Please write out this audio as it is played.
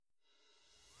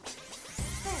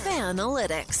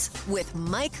Analytics with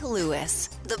Mike Lewis,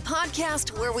 the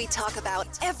podcast where we talk about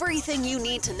everything you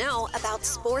need to know about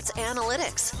sports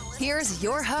analytics. Here's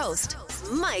your host,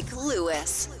 Mike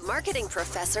Lewis, marketing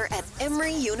professor at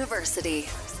Emory University.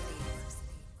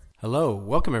 Hello,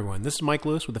 welcome everyone. This is Mike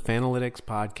Lewis with the Fanalytics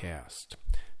podcast.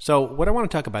 So what I want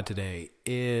to talk about today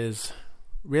is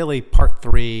really part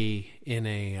three in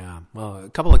a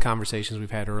couple of conversations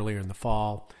we've had earlier in the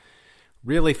fall,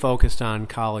 really focused on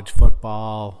college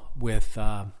football with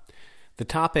the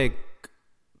topic,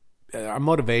 our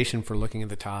motivation for looking at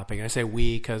the topic. And I say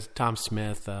we because Tom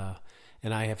Smith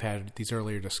and I have had these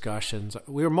earlier discussions.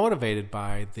 We were motivated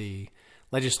by the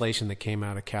legislation that came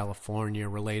out of California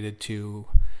related to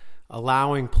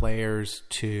allowing players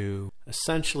to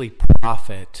essentially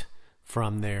profit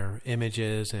from their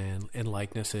images and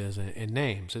likenesses and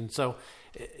names. And so,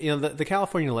 the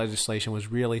California legislation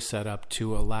was really set up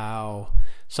to allow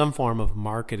some form of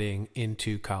marketing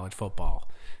into college football.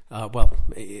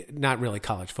 Not really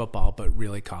college football, but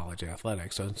really college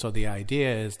athletics. And so the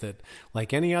idea is that,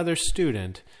 like any other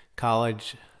student,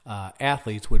 college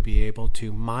athletes would be able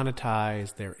to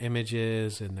monetize their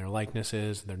images and their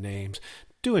likenesses, their names,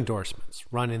 do endorsements,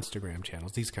 run Instagram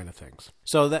channels, these kind of things.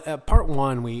 So that part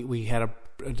one, we had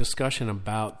a discussion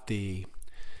about the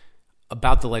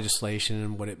legislation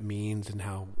and what it means and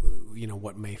how,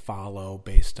 what may follow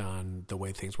based on the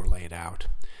way things were laid out.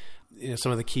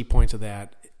 Some of the key points of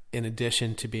that, in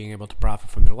addition to being able to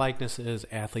profit from their likenesses,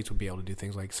 athletes would be able to do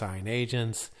things like sign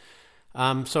agents.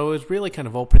 So it was really kind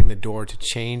of opening the door to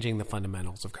changing the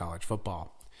fundamentals of college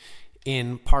football.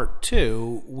 In part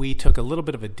two, we took a little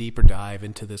bit of a deeper dive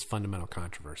into this fundamental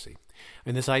controversy.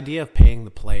 And this idea of paying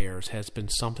the players has been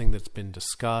something that's been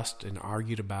discussed and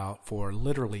argued about for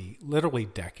literally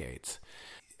decades.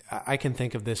 I can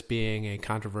think of this being a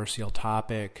controversial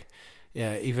topic,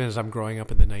 even as I'm growing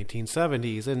up in the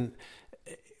 1970s. And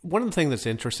one of the things that's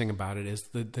interesting about it is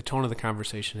the tone of the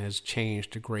conversation has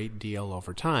changed a great deal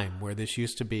over time, where this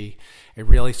used to be a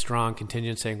really strong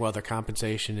contingent saying, well, the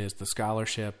compensation is the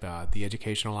scholarship, the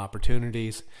educational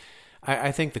opportunities.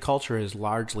 I think the culture has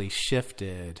largely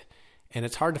shifted, and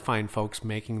it's hard to find folks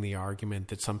making the argument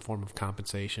that some form of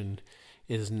compensation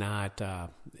is not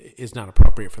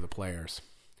appropriate for the players.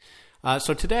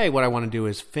 So today what I want to do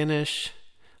is finish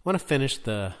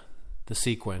the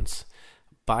sequence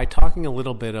by talking a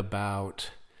little bit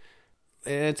about,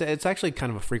 it's actually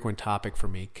kind of a frequent topic for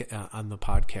me on the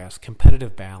podcast,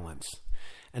 competitive balance.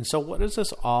 And so what does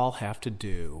this all have to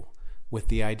do with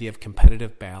the idea of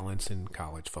competitive balance in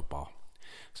college football?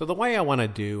 So the way I want to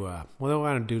do,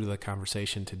 to the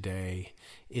conversation today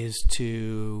is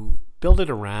to build it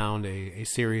around a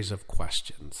series of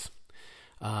questions.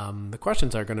 The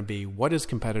questions are going to be, what is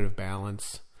competitive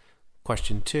balance?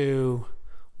 Question 2,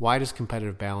 why does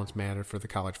competitive balance matter for the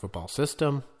college football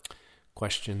system?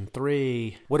 Question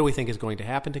 3, what do we think is going to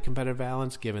happen to competitive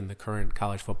balance given the current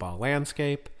college football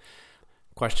landscape?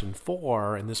 Question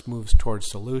 4, and this moves towards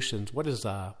solutions, what is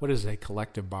a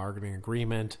collective bargaining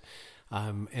agreement?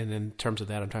 And in terms of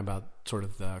that, I'm talking about sort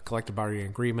of the collective bargaining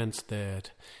agreements that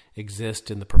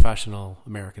exist in the professional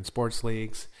American sports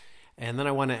leagues. And then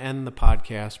I want to end the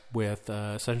podcast with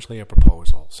essentially a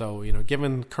proposal. So,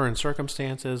 given current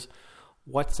circumstances,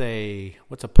 what's a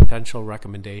potential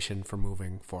recommendation for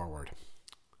moving forward?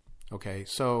 Okay,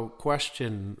 so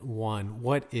question 1,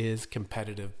 what is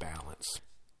competitive balance?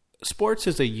 Sports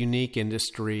is a unique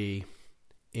industry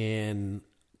in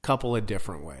a couple of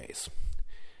different ways.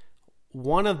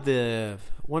 One of the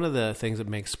things that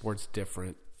makes sports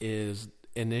different is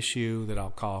an issue that I'll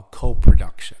call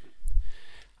co-production.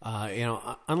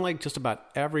 Unlike just about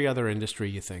every other industry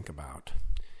you think about,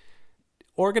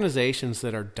 organizations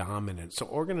that are dominant, so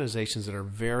organizations that are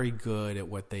very good at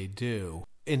what they do,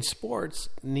 in sports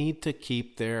need to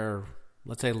keep their,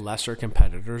 let's say, lesser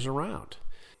competitors around.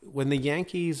 When the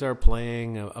Yankees are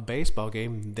playing a baseball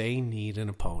game, they need an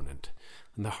opponent.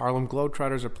 When the Harlem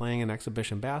Globetrotters are playing an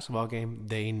exhibition basketball game,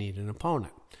 they need an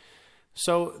opponent.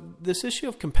 So this issue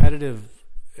of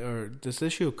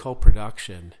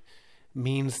co-production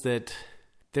means that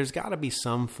there's got to be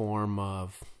some form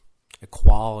of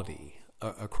equality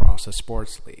across a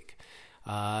sports league.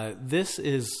 This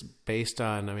is based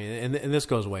on, and this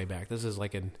goes way back. This is I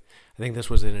think this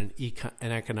was in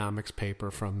an economics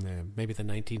paper from maybe the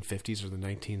 1950s or the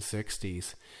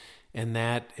 1960s, and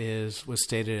that was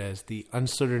stated as the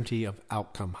uncertainty of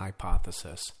outcome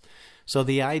hypothesis. So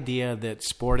the idea that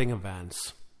sporting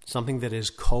events, something that is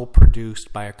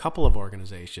co-produced by a couple of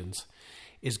organizations,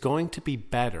 is going to be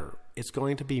better. It's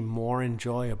going to be more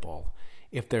enjoyable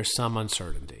if there's some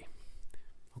uncertainty.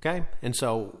 Okay? And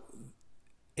so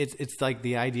it's like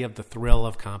the idea of the thrill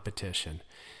of competition.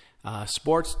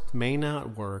 Sports may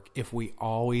not work if we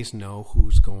always know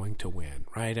who's going to win,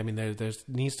 right? I mean, there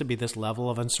needs to be this level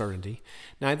of uncertainty.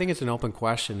 Now, I think it's an open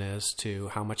question as to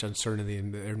how much uncertainty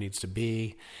there needs to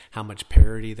be, how much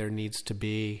parity there needs to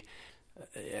be,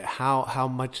 how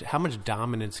much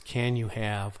dominance can you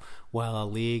have while a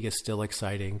league is still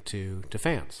exciting to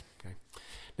fans. Okay?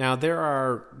 Now, there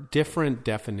are different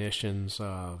definitions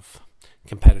of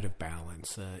competitive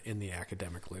balance in the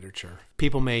academic literature.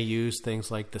 People may use things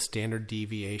like the standard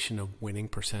deviation of winning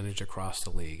percentage across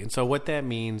the league. And so what that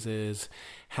means is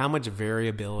how much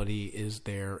variability is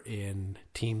there in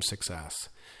team success.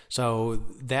 So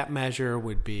that measure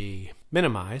would be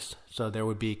minimized. So there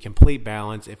would be complete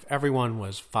balance if everyone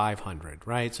was 500,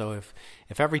 right? So if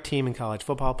every team in college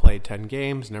football played 10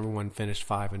 games and everyone finished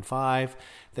 5-5,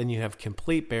 then you have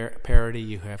complete parity,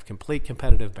 you have complete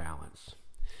competitive balance.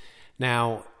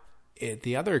 Now, at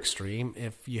the other extreme,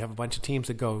 if you have a bunch of teams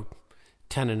that go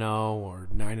 10-0 or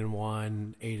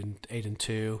 9-1,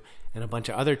 8-2, and a bunch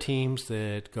of other teams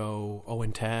that go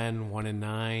 0-10,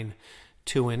 1-9,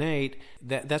 2-8,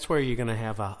 that's where you're going to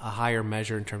have a higher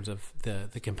measure in terms of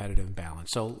the competitive balance.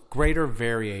 So greater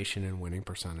variation in winning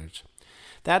percentage.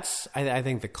 That's, I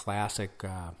think, the classic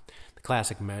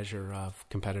measure of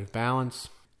competitive balance.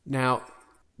 Now,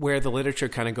 where the literature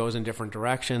kind of goes in different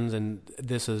directions, and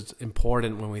this is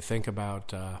important when we think about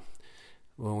the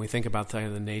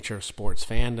nature of sports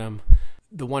fandom.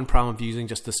 The one problem of using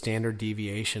just the standard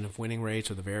deviation of winning rates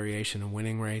or the variation of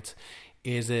winning rates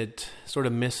is it sort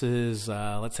of misses,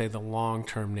 let's say, the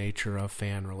long-term nature of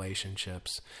fan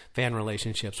relationships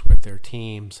with their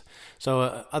teams.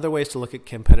 So other ways to look at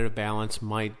competitive balance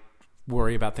might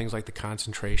worry about things like the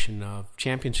concentration of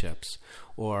championships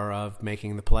or of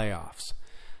making the playoffs.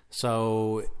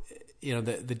 So,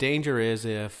 the danger is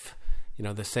if,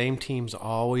 the same teams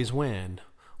always win,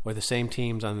 or the same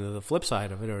teams on the flip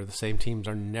side of it, or the same teams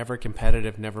are never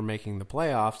competitive, never making the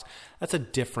playoffs, that's a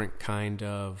different kind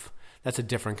of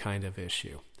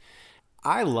issue.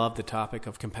 I love the topic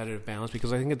of competitive balance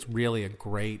because I think it's really a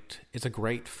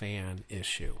great fan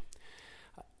issue.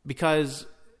 Because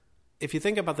if you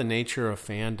think about the nature of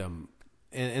fandom,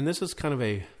 and this is kind of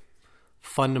a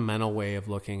fundamental way of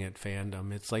looking at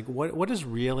fandom, it's like what is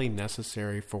really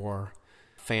necessary for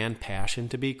fan passion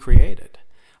to be created?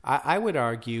 I would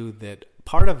argue that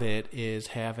part of it is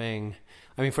having,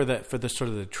 for the sort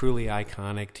of the truly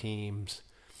iconic teams,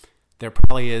 there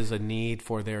probably is a need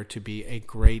for there to be a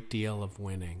great deal of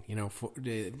winning. If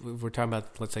we're talking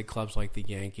about, let's say, clubs like the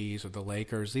Yankees or the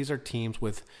Lakers, these are teams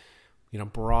with,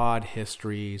 broad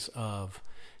histories of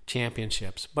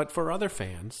championships. But for other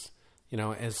fans,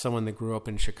 as someone that grew up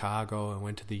in Chicago and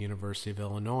went to the University of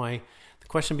Illinois, the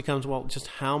question becomes, well, just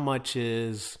how much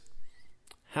is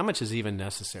even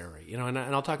necessary? And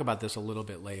I'll talk about this a little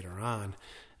bit later on.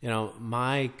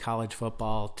 My college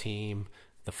football team,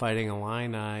 the Fighting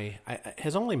Illini,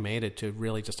 has only made it to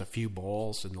really just a few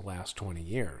bowls in the last 20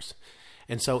 years.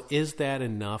 And so is that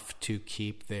enough to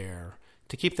keep there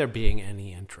being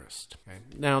any interest? Okay.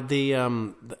 Now,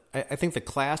 I think the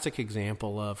classic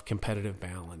example of competitive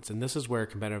balance, and this is where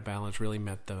competitive balance really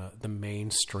met the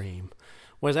mainstream,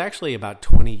 was actually about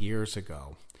 20 years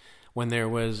ago, when there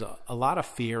was a lot of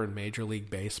fear in Major League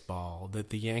Baseball that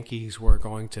the Yankees were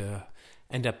going to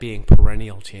end up being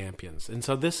perennial champions. And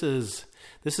so this is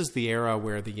the era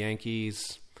where the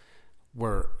Yankees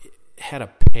had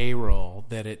a payroll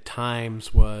that at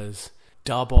times was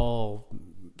double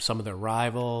some of their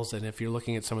rivals. And if you're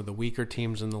looking at some of the weaker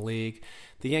teams in the league,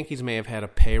 the Yankees may have had a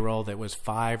payroll that was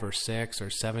 5 or 6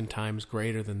 or 7 times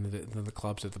greater than the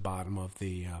clubs at the bottom of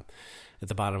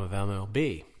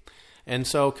MLB. And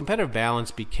so competitive balance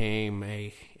became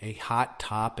a hot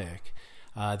topic.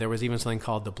 There was even something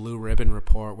called the Blue Ribbon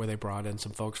Report, where they brought in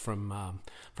some folks from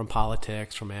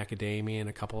politics, from academia, and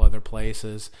a couple other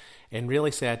places, and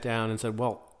really sat down and said,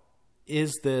 well,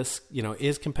 is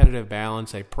competitive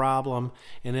balance a problem?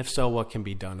 And if so, what can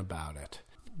be done about it?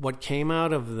 What came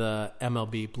out of the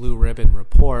MLB Blue Ribbon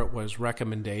Report was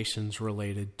recommendations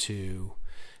related to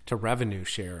revenue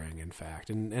sharing, in fact.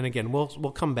 And again, we'll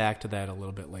come back to that a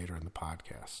little bit later in the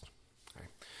podcast. Okay.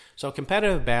 So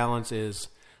competitive balance is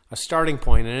a starting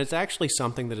point, and it's actually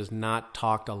something that is not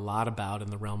talked a lot about in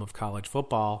the realm of college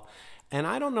football. And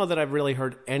I don't know that I've really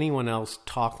heard anyone else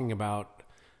talking about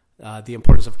the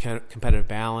importance of competitive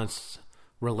balance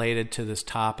related to this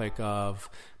topic of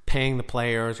paying the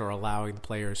players or allowing the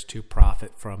players to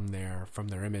profit from their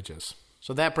images.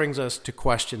 So that brings us to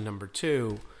question number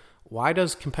 2. Why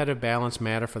does competitive balance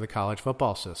matter for the college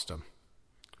football system?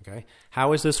 Okay,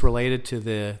 how is this related to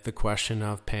the question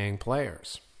of paying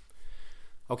players?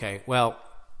 Okay, well,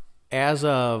 as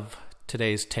of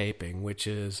today's taping, which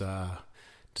is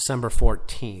December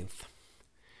 14th,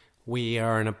 we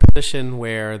are in a position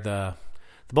where the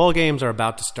bowl games are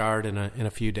about to start in a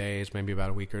few days, maybe about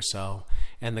a week or so,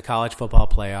 and the college football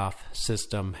playoff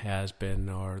system has been,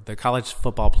 or the college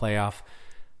football playoff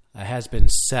has been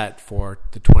set for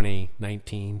the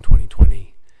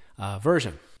 2019-2020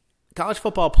 version. College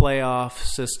football playoff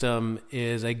system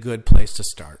is a good place to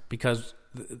start because,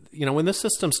 when this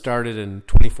system started in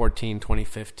 2014,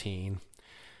 2015,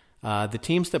 the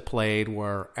teams that played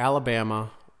were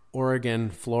Alabama, Oregon,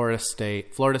 Florida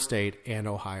State, and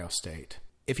Ohio State.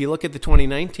 If you look at the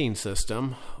 2019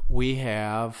 system, we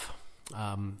have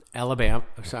Alabama.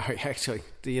 Sorry, actually,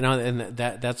 and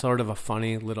that's sort of a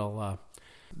funny little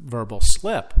verbal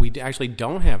slip. We actually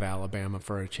don't have Alabama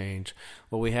for a change.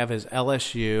 What we have is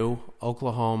LSU,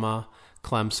 Oklahoma,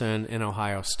 Clemson, and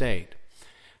Ohio State.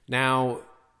 Now,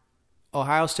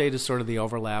 Ohio State is sort of the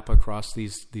overlap across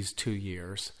these 2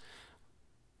 years.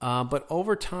 But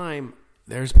over time,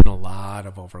 there's been a lot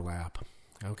of overlap.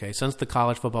 Okay, since the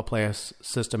college football playoff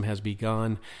system has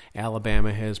begun,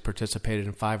 Alabama has participated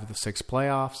in 5 of the 6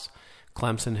 playoffs.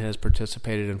 Clemson has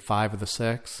participated in 5 of the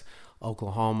 6.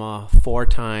 Oklahoma 4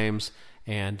 times,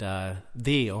 and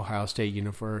the Ohio State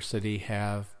University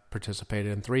have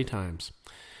participated in 3 times.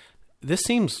 This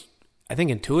seems, I think,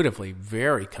 intuitively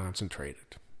very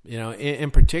concentrated.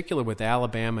 In particular with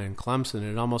Alabama and Clemson,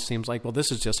 it almost seems like, well,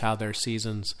 this is just how their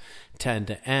seasons tend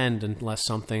to end unless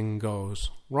something goes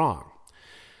wrong.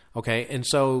 Okay, and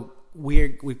so we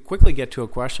quickly get to a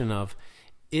question of,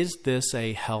 is this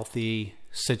a healthy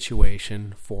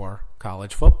situation for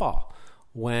college football?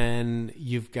 When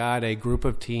you've got a group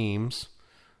of teams,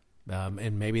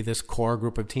 and maybe this core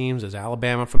group of teams is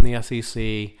Alabama from the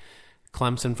SEC,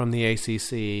 Clemson from the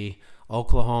ACC,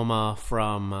 Oklahoma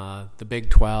from the Big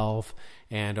 12,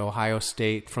 and Ohio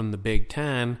State from the Big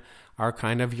 10 are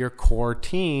kind of your core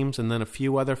teams, and then a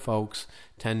few other folks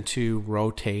tend to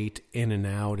rotate in and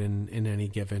out in any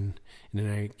given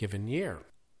year.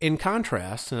 In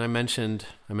contrast, and I mentioned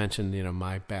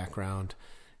my background,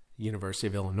 University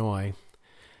of Illinois.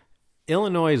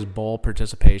 Illinois' bowl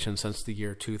participation since the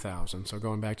year 2000, so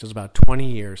going back just about 20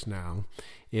 years now,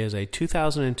 is a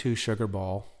 2002 Sugar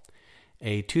Bowl,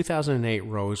 a 2008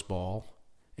 Rose Bowl,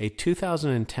 a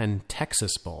 2010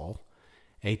 Texas Bowl,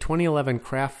 a 2011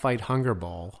 Kraft Fight Hunger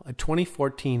Bowl, a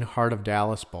 2014 Heart of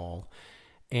Dallas Bowl,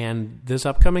 and this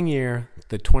upcoming year,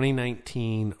 the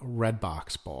 2019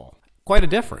 Redbox Bowl. Quite a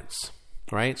difference,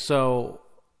 right? So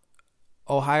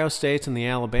Ohio State's and the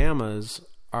Alabamas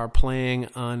are playing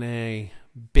on a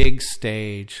big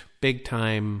stage,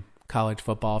 big-time college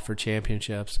football for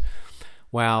championships,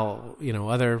 while,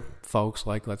 other folks,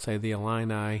 like, let's say, the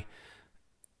Illini,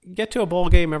 get to a bowl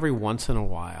game every once in a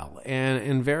while.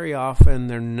 And very often,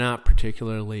 they're not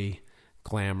particularly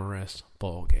glamorous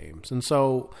bowl games. And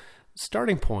so,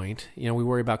 starting point, we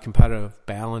worry about competitive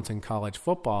balance in college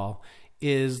football,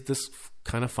 is this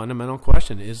kind of fundamental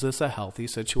question. Is this a healthy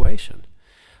situation?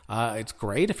 It's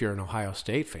great if you're an Ohio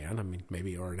State fan,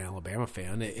 maybe, or an Alabama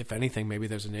fan. If anything, maybe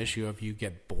there's an issue of you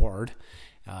get bored.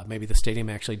 Maybe the stadium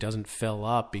actually doesn't fill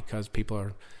up because people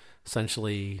are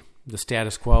essentially, the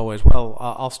status quo is, well,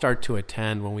 I'll start to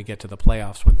attend when we get to the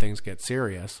playoffs, when things get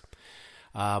serious.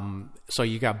 So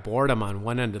you got boredom on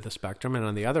one end of the spectrum, and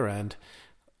on the other end,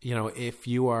 if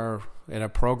you are at a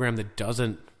program that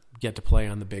doesn't get to play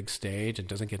on the big stage and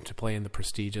doesn't get to play in the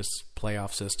prestigious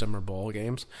playoff system or bowl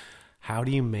games, how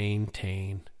do you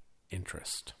maintain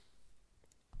interest?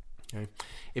 Okay.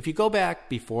 If you go back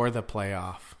before the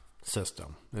playoff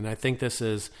system, and I think this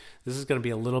is going to be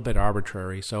a little bit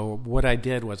arbitrary. So what I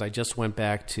did was I just went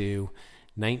back to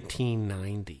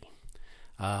 1990.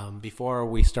 Before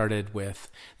we started with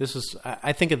this,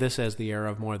 I think of this as the era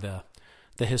of more the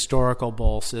historical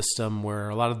bowl system, where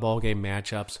a lot of the bowl game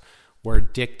matchups were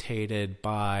dictated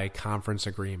by conference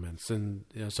agreements. And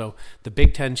so the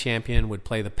Big Ten champion would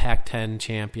play the Pac-10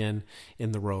 champion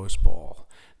in the Rose Bowl.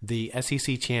 The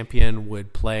SEC champion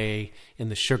would play in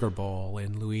the Sugar Bowl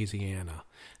in Louisiana.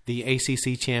 The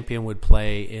ACC champion would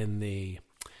play in the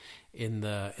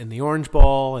Orange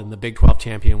Bowl, and the Big 12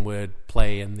 champion would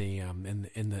play in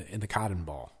the Cotton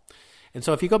Bowl. And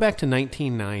so if you go back to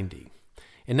 1990,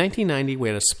 in 1990, we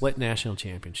had a split national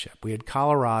championship. We had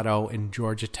Colorado and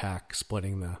Georgia Tech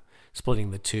splitting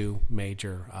the two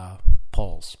major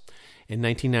polls. In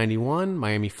 1991,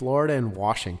 Miami, Florida, and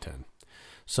Washington.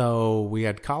 So we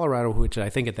had Colorado, which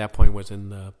I think at that point was in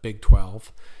the Big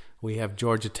 12. We have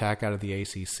Georgia Tech out of the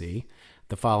ACC.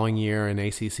 The following year, an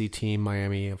ACC team,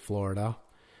 Miami of Florida.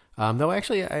 Though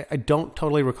actually, I don't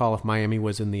totally recall if Miami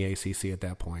was in the ACC at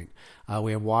that point.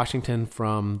 We have Washington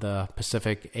from the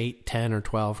Pacific 8, 10, or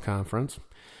 12 conference.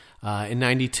 In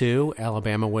 92,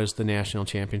 Alabama was the national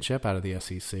championship out of the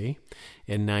SEC.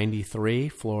 In 93,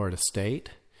 Florida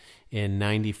State. In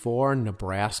 94,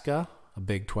 Nebraska, a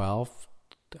Big 12.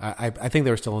 I think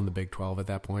they were still in the Big 12 at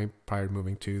that point, prior to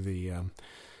moving to the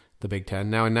Big 10.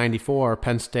 Now in 94,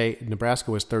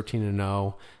 Nebraska was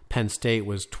 13-0. Penn State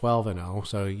was 12-0.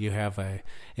 So you have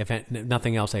if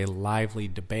nothing else, a lively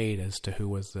debate as to who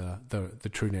was the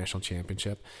true national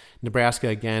championship. Nebraska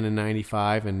again in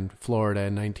 95 and Florida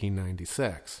in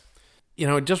 1996.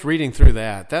 Just reading through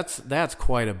that's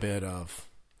quite a bit of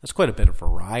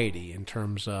variety in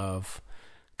terms of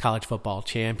college football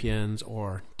champions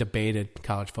or debated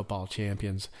college football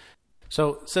champions.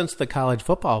 So since the college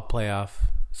football playoff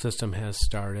system has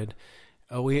started,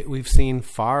 we've seen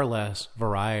far less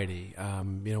variety.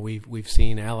 We've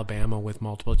seen Alabama with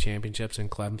multiple championships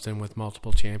and Clemson with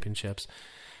multiple championships.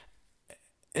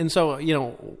 And so,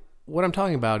 what I'm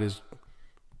talking about is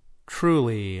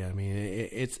truly,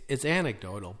 it's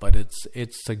anecdotal, but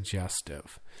it's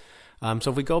suggestive.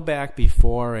 So if we go back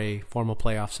before a formal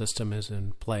playoff system is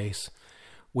in place,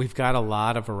 we've got a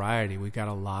lot of variety. We've got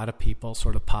a lot of people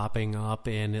sort of popping up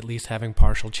and at least having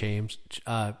partial claims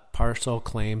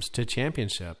to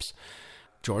championships.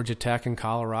 Georgia Tech and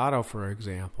Colorado, for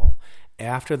example.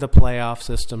 After the playoff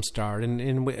system started,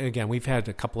 and again, we've had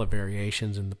a couple of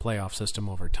variations in the playoff system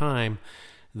over time,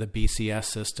 the BCS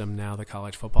system, now the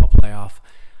college football playoff.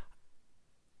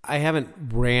 I haven't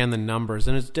ran the numbers,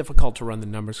 and it's difficult to run the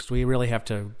numbers because we really have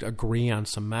to agree on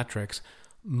some metrics.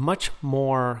 Much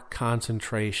more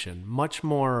concentration, much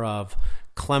more of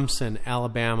Clemson,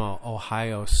 Alabama,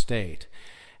 Ohio State.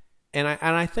 And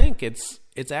I think it's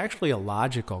actually a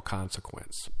logical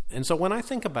consequence. And so when I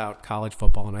think about college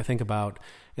football, and I think about,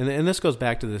 and this goes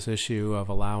back to this issue of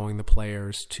allowing the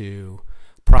players to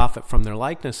profit from their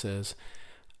likenesses,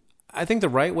 I think the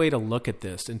right way to look at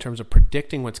this in terms of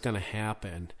predicting what's going to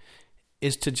happen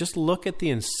is to just look at the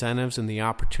incentives and the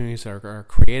opportunities that are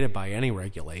created by any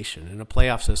regulation. And a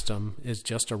playoff system is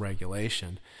just a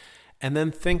regulation. And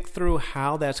then think through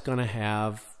how that's going to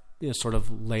have sort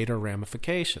of later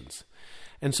ramifications.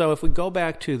 And so if we go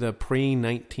back to the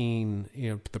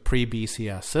the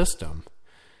pre-BCS system,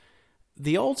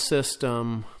 the old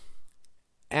system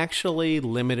actually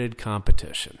limited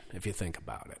competition, if you think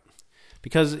about it.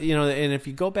 Because, and if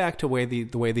you go back to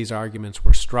the way these arguments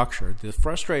were structured, the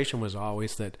frustration was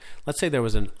always that, let's say there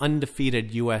was an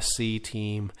undefeated USC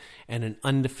team and an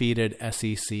undefeated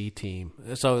SEC team.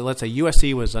 So let's say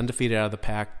USC was undefeated out of the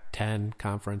Pac-10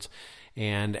 conference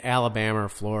and Alabama or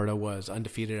Florida was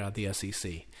undefeated out of the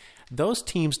SEC. Those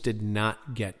teams did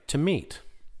not get to meet.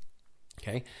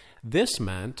 Okay, this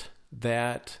meant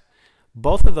that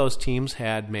both of those teams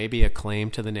had maybe a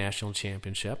claim to the national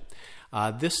championship.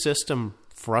 This system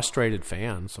frustrated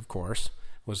fans, of course,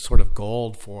 was sort of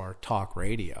gold for talk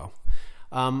radio,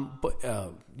 but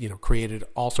created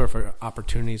all sorts of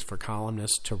opportunities for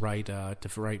columnists to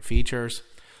write features,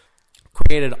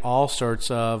 created all sorts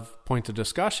of points of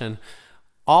discussion,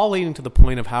 all leading to the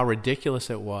point of how ridiculous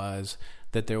it was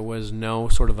that there was no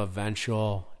sort of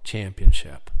eventual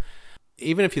championship.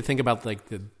 Even if you think about like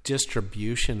the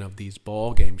distribution of these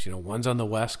bowl games, one's on the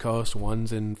West Coast,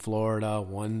 one's in Florida,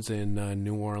 one's in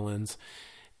New Orleans.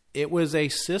 It was a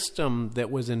system that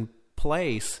was in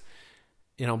place,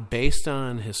 based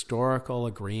on historical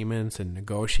agreements and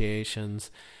negotiations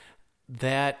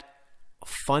that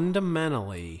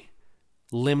fundamentally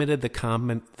limited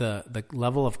the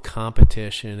level of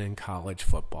competition in college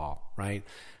football, right?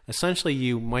 Essentially,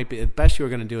 the best you were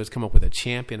going to do is come up with a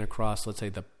champion across, let's say,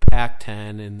 the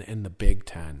Pac-10 and the Big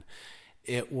 10.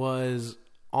 It was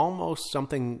almost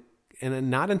something, and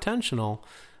not intentional,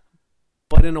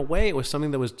 but in a way it was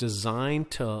something that was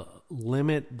designed to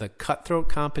limit the cutthroat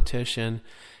competition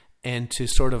and to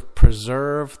sort of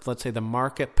preserve, let's say, the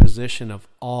market position of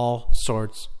all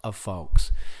sorts of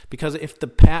folks. Because if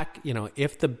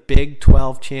the Big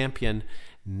 12 champion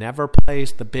never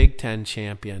plays the Big 10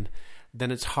 champion, then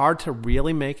it's hard to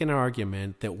really make an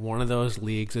argument that one of those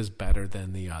leagues is better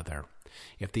than the other.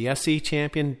 If the SC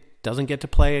champion doesn't get to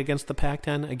play against the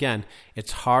Pac-10, again,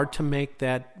 it's hard to make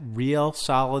that real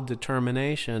solid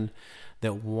determination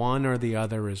that one or the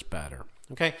other is better.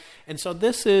 Okay? And so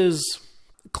this is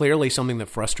clearly something that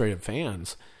frustrated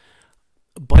fans,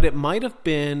 but it might have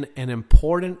been an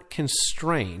important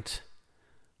constraint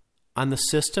on the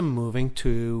system moving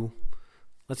to,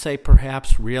 let's say,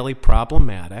 perhaps really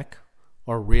problematic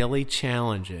or really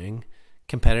challenging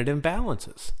competitive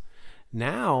imbalances.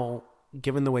 Now,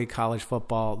 given the way college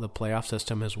football, the playoff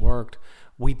system has worked,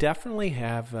 we definitely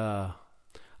have a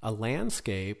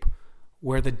landscape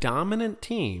where the dominant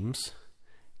teams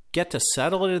get to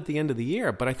settle it at the end of the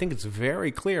year, but I think it's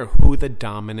very clear who the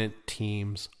dominant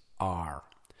teams are.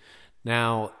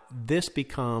 Now, this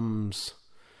becomes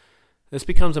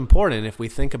important if we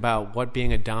think about what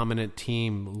being a dominant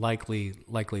team likely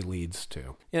leads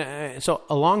to. So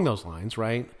along those lines,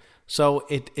 right? So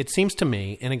it seems to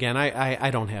me, and again, I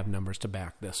don't have numbers to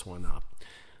back this one up,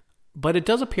 but it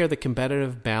does appear the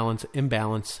competitive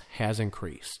imbalance has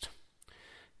increased.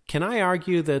 Can I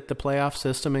argue that the playoff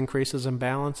system increases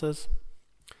imbalances?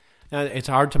 Now, it's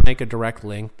hard to make a direct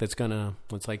link that's going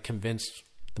to, convince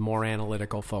the more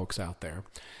analytical folks out there.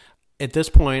 At this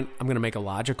point, I'm going to make a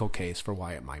logical case for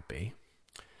why it might be.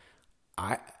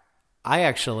 I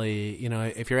actually,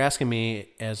 if you're asking me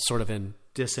as sort of a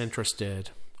disinterested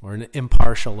or an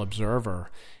impartial observer,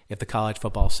 if the college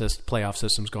football playoff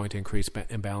system is going to increase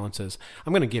imbalances,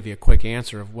 I'm going to give you a quick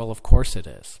answer of, well, of course it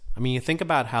is. I mean, you think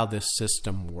about how this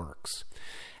system works.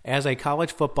 As a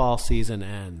college football season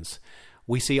ends,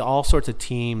 we see all sorts of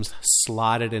teams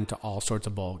slotted into all sorts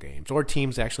of bowl games, or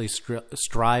teams actually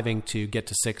striving to get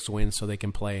to 6 wins so they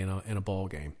can play in a bowl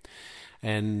game.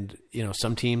 And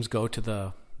some teams go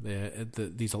to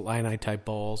these Illini type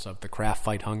bowls of the Kraft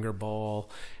Fight Hunger Bowl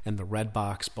and the Red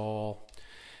Box Bowl,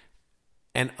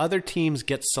 and other teams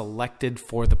get selected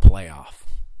for the playoff.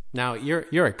 Now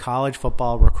you're a college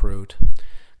football recruit,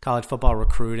 college football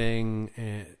recruiting.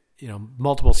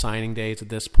 Multiple signing days at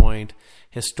this point.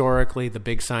 Historically, the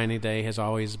big signing day has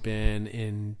always been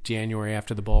in January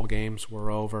after the bowl games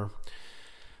were over.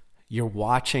 You're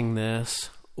watching this.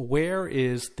 Where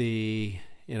is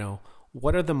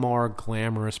what are the more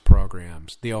glamorous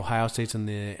programs? The Ohio States and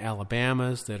the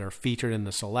Alabamas that are featured in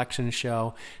the selection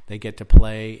show. They get to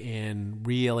play in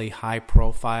really high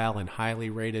profile and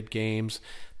highly rated games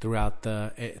throughout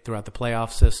the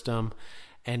playoff system,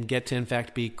 and get to, in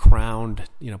fact, be crowned,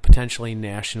 potentially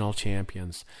national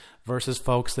champions, versus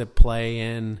folks that play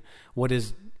in what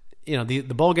is, the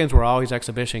bowl games were always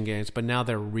exhibition games, but now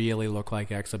they really look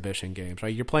like exhibition games,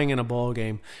 right? You're playing in a bowl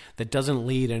game that doesn't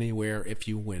lead anywhere if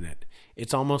you win it.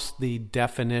 It's almost the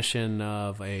definition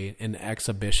of an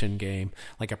exhibition game,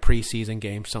 like a preseason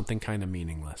game, something kind of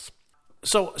meaningless.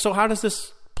 So how does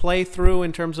this play through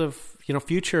in terms of,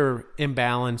 future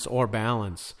imbalance or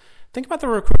balance? Think about the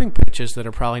recruiting pitches that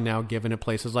are probably now given at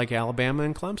places like Alabama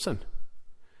and Clemson.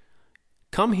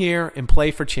 Come here and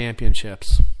play for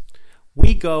championships.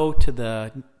 We go to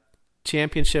the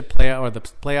championship the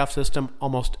playoff system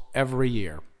almost every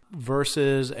year,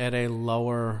 versus at a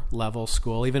lower level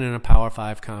school, even in a Power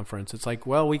 5 conference. It's like,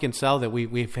 well, we can sell that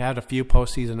we've had a few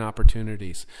postseason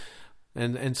opportunities.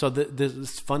 And so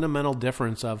this fundamental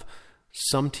difference of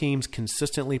some teams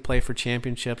consistently play for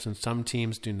championships and some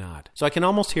teams do not. So I can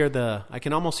almost hear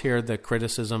the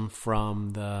criticism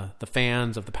from the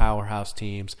fans of the powerhouse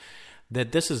teams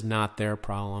that this is not their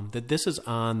problem, that this is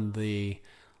on the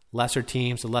lesser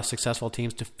teams, the less successful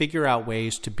teams, to figure out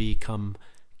ways to become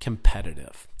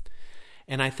competitive.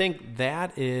 And I think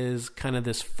that is kind of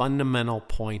this fundamental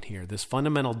point here, this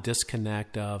fundamental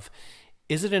disconnect of,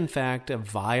 is it in fact a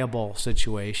viable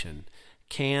situation?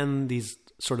 Can these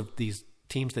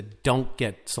teams that don't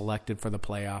get selected for the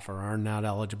playoff or are not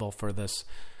eligible for this,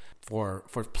 for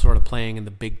sort of playing in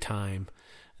the big time,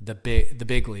 the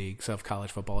big leagues of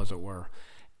college football, as it were,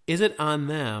 is it on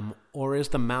them, or is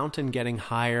the mountain getting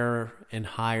higher and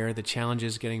higher, the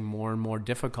challenges getting more and more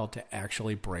difficult to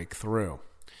actually break through?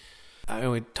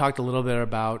 We talked a little bit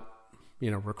about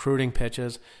recruiting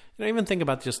pitches. Even think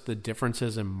about just the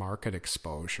differences in market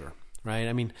exposure. Right?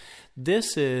 I mean,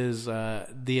 this is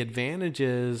the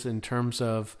advantages in terms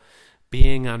of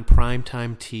being on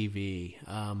primetime TV,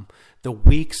 the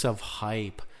weeks of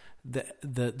hype,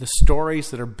 the stories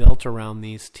that are built around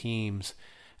these teams.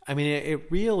 I mean,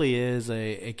 it really is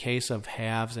a case of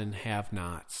haves and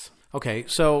have-nots. Okay,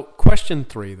 so question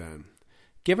 3 then.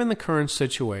 Given the current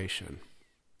situation,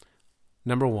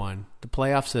 number 1, the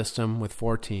playoff system with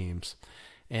 4 teams,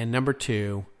 and number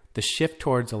 2, the shift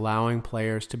towards allowing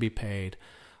players to be paid,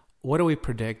 what do we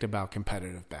predict about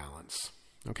competitive balance?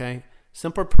 Okay,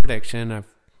 simple prediction. I've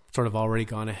sort of already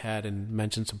gone ahead and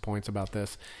mentioned some points about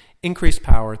this. Increased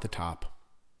power at the top.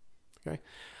 Okay,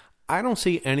 I don't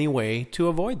see any way to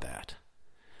avoid that.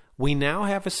 We now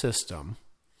have a system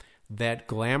that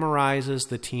glamorizes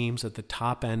the teams at the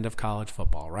top end of college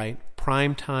football, right?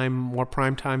 More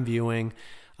primetime viewing,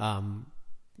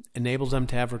 enables them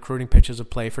to have recruiting pitches of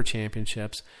play for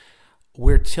championships.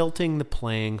 We're tilting the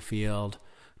playing field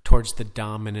towards the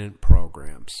dominant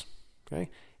programs. Okay,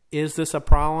 Is this a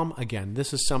problem? Again,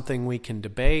 this is something we can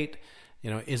debate.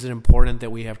 Is it important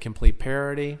that we have complete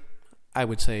parity? I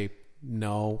would say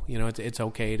no. It's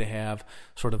okay to have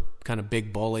sort of kind of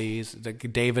big bullies,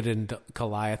 like David and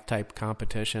Goliath type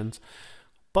competitions.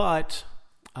 But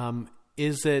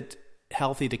is it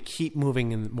healthy to keep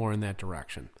moving more in that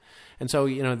direction? And so,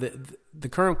 the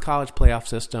current college playoff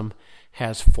system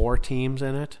has 4 teams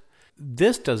in it.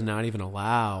 This does not even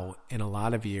allow, in a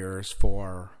lot of years,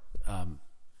 for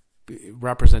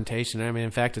representation. I mean,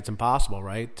 in fact, it's impossible,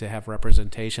 right, to have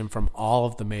representation from all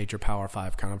of the major Power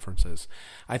 5 conferences.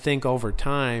 I think over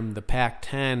time, the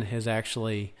Pac-10 has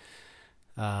actually,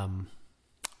 I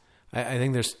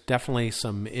think there's definitely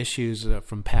some issues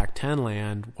from Pac-10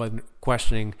 land when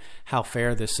questioning how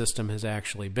fair this system has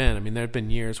actually been. I mean, there have been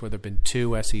years where there have been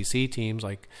 2 SEC teams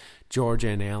like Georgia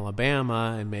and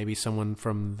Alabama, and maybe someone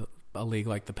from a league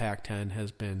like the Pac-10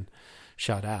 has been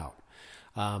shut out.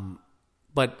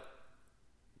 But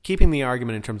keeping the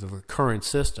argument in terms of the current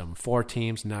system, 4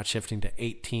 teams not shifting to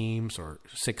 8 teams or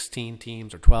 16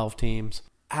 teams or 12 teams,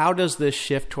 how does this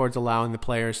shift towards allowing the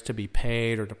players to be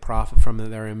paid or to profit from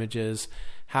their images?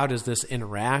 How does this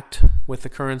interact with the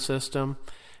current system?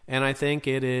 And I think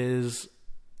it is,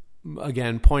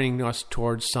 again, pointing us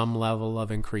towards some level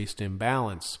of increased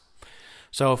imbalance.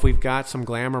 So if we've got some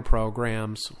glamour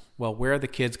programs, well, where are the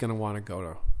kids going to want to go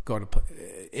to?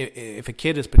 If a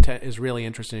kid is really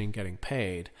interested in getting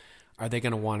paid, are they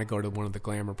going to want to go to one of the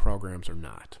glamour programs or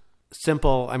not?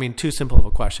 Too simple of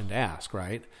a question to ask,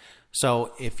 right?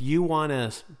 So if you want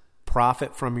to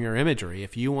profit from your imagery,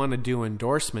 if you want to do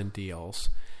endorsement deals,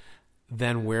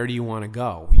 then where do you want to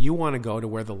go? You want to go to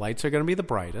where the lights are going to be the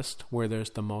brightest, where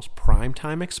there's the most prime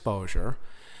time exposure,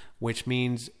 which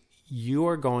means you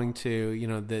are going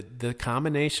to, the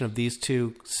combination of these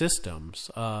 2 systems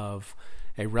of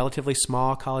a relatively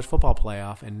small college football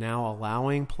playoff and now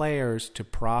allowing players to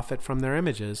profit from their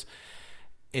images,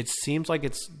 it seems like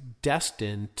it's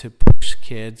destined to push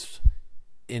kids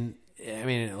in. I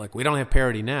mean, like, we don't have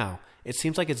parity now. It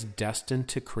seems like it's destined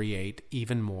to create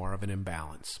even more of an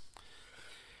imbalance.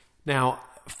 Now,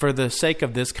 for the sake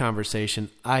of this conversation,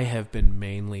 I have been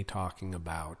mainly talking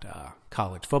about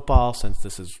college football since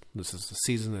this is the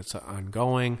season that's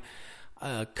ongoing.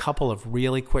 A couple of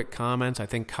really quick comments. I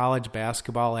think college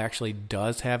basketball actually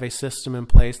does have a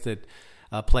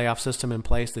playoff system in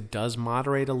place that does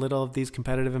moderate a little of these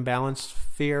competitive imbalance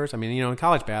fears. I mean, in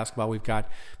college basketball, we've got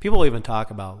people even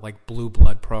talk about like blue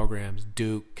blood programs,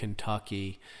 Duke,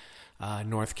 Kentucky,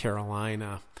 North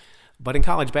Carolina. But in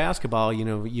college basketball,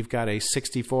 you've got a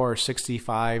 64 or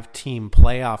 65 team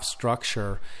playoff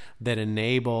structure that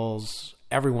enables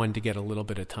everyone to get a little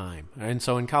bit of time. And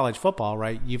so in college football,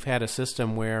 right, you've had a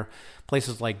system where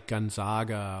places like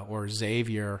Gonzaga or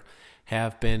Xavier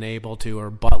have been able to, or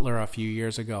Butler a few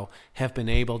years ago, have been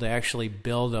able to actually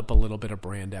build up a little bit of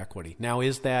brand equity. Now,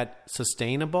 is that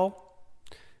sustainable?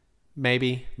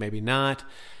 Maybe, maybe not.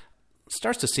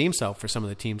 Starts to seem so for some of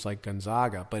the teams like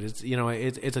Gonzaga, but it's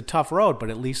a tough road, but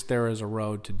at least there is a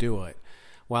road to do it.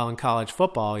 While in college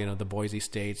football, the Boise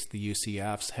States, the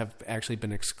UCFs have actually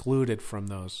been excluded from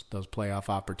those playoff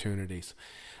opportunities.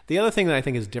 The other thing that I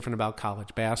think is different about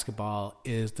college basketball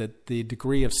is that the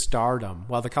degree of stardom,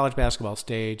 while the college basketball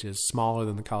stage is smaller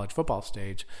than the college football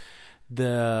stage,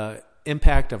 the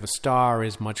impact of a star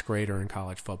is much greater in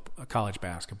college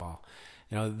basketball.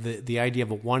 The idea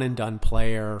of a one-and-done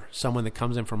player, someone that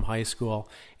comes in from high school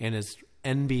and is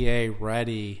NBA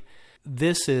ready,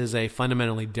 this is a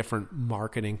fundamentally different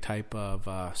marketing type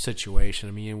of situation.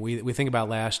 I mean, we think about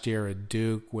last year at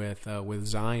Duke with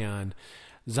Zion.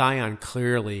 Zion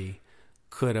clearly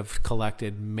could have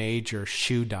collected major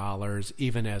shoe dollars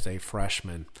even as a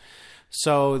freshman.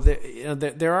 So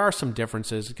there are some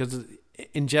differences because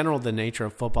in general, the nature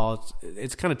of football,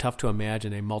 it's kind of tough to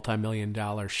imagine a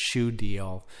multi-million-dollar shoe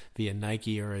deal via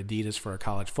Nike or Adidas for a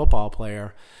college football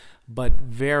player, but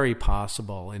very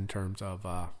possible in terms of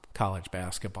college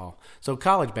basketball. So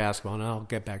college basketball, and I'll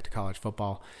get back to college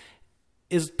football,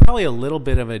 is probably a little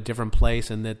bit of a different place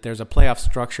in that there's a playoff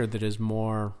structure that is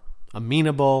more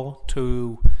amenable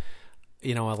to,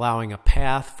 allowing a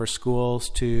path for schools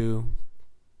to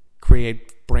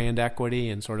create brand equity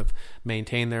and sort of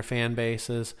maintain their fan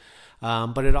bases.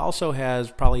 But it also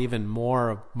has probably even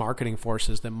more marketing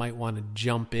forces that might want to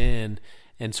jump in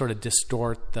and sort of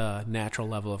distort the natural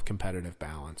level of competitive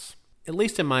balance. At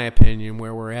least in my opinion,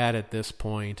 where we're at this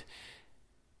point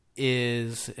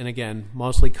is, and again,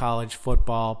 mostly college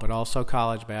football, but also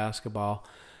college basketball,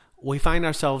 we find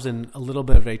ourselves in a little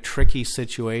bit of a tricky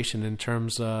situation in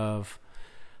terms of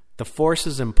the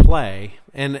forces in play.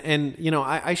 And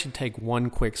I should take one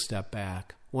quick step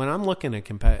back. when I'm looking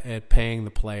at paying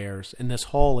the players and this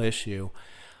whole issue,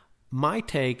 my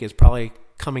take is probably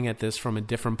coming at this from a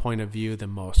different point of view than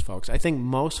most folks. I think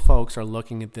most folks are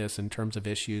looking at this in terms of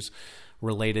issues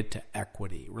related to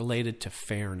equity, related to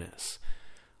fairness.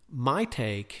 My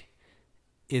take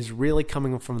is really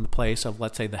coming from the place of,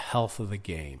 let's say, the health of the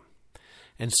game.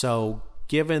 And so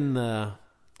given the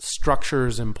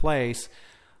structures in place,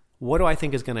 what do I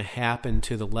think is going to happen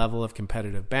to the level of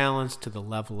competitive balance, to the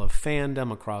level of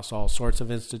fandom across all sorts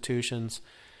of institutions?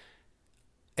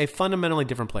 A fundamentally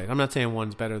different place. I'm not saying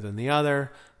one's better than the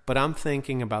other, but I'm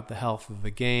thinking about the health of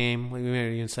the game. We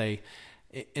may even say,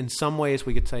 in some ways,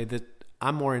 we could say that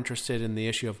I'm more interested in the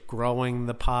issue of growing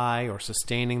the pie or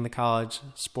sustaining the college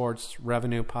sports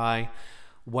revenue pie,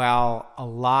 while a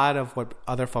lot of what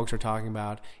other folks are talking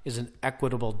about is an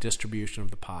equitable distribution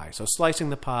of the pie. So slicing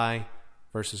the pie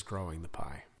versus growing the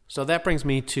pie. So that brings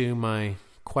me to my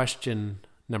question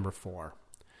number 4.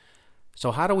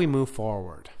 So how do we move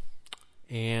forward?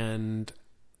 And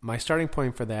my starting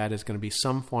point for that is going to be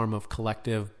some form of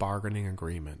collective bargaining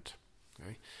agreement.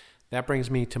 Okay? That brings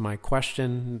me to my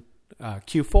question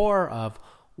Q4 of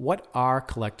what are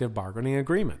collective bargaining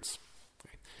agreements?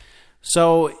 Okay.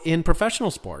 So in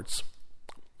professional sports,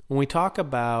 when we talk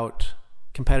about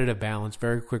competitive balance,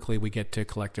 very quickly we get to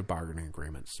collective bargaining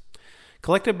agreements.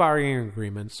 Collective bargaining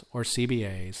agreements, or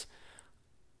CBAs,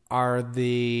 are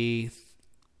the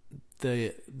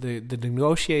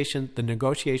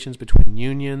negotiations between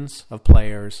unions of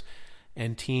players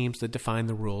and teams that define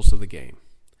the rules of the game.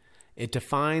 It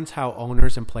defines how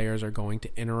owners and players are going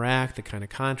to interact, the kind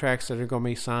of contracts that are going to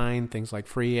be signed, things like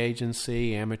free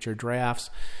agency, amateur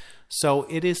drafts. So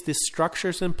it is the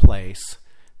structures in place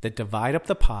that divide up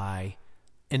the pie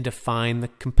and define the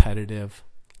competitive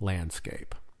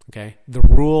landscape. Okay, the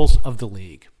rules of the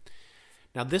league.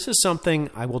 Now, this is something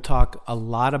I will talk a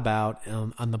lot about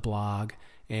on the blog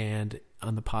and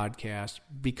on the podcast,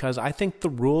 because I think the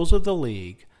rules of the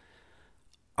league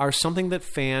are something that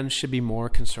fans should be more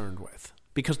concerned with,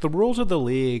 because the rules of the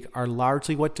league are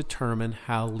largely what determine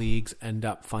how leagues end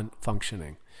up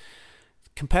functioning.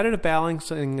 Competitive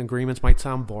balancing agreements might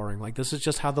sound boring. Like, this is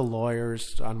just how the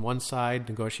lawyers on one side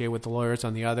negotiate with the lawyers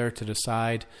on the other to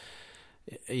decide,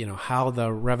 how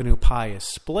the revenue pie is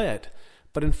split.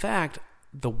 But in fact,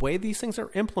 the way these things are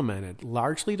implemented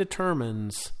largely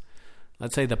determines,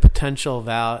 let's say, the potential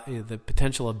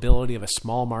ability of a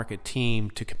small market team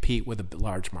to compete with a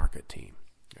large market team.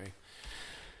 Okay?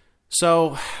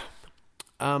 So,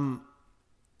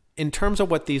 in terms of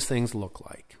what these things look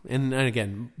like, and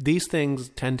again, these things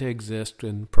tend to exist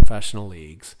in professional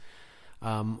leagues.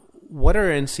 What are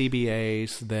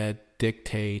NCBAs that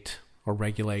dictate or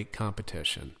regulate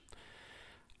competition?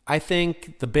 I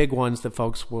think the big ones that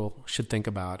folks should think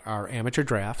about are amateur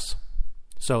drafts.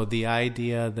 So the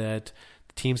idea that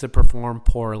teams that perform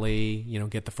poorly,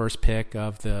 get the first pick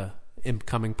of the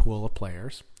incoming pool of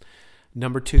players.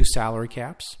 Number 2, salary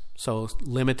caps. So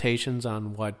limitations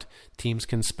on what teams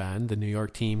can spend. The New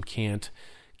York team can't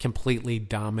completely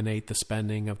dominate the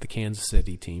spending of the Kansas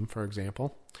City team, for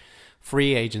example.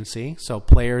 Free agency. So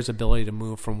players' ability to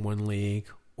move from one league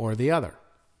or the other.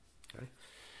 Okay.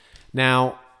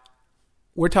 Now,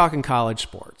 we're talking college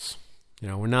sports.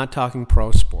 We're not talking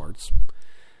pro sports.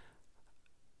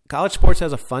 College sports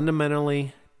has a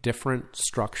fundamentally different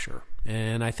structure.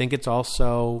 And I think it's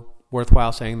also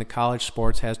worthwhile saying that college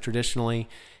sports has traditionally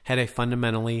had a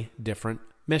fundamentally different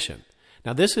mission.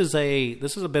 Now, this is a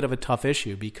bit of a tough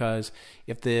issue, because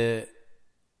if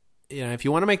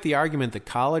you want to make the argument that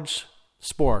college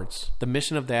sports, the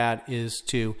mission of that is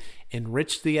to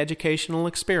enrich the educational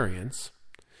experience,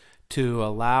 to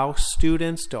allow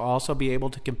students to also be able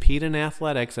to compete in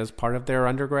athletics as part of their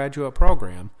undergraduate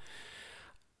program,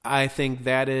 I think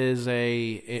that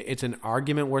it's an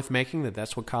argument worth making that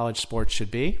that's what college sports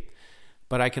should be.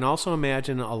 But I can also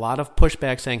imagine a lot of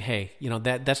pushback saying, hey,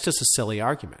 that's just a silly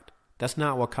argument. That's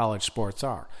not what college sports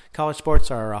are. College sports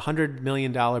are a $100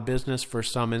 million business for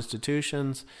some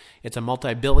institutions. It's a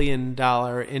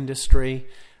multi-billion-dollar industry.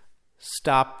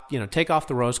 Stop, take off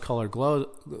the rose-colored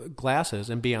glasses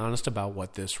and be honest about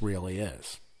what this really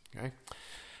is. Okay,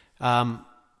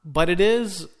 but it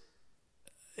is,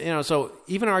 so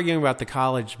even arguing about the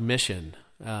college mission,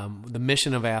 the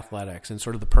mission of athletics, and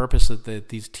sort of the purpose that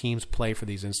these teams play for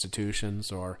these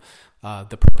institutions, or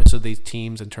the purpose of these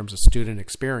teams in terms of student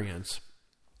experience,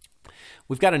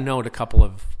 we've got to note a couple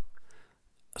of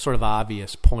sort of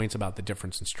obvious points about the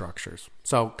difference in structures.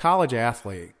 So college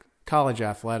athletics,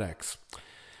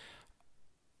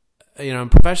 in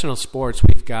professional sports,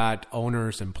 we've got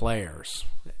owners and players.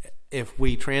 If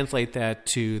we translate that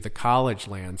to the college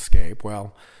landscape,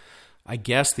 well, I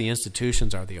guess the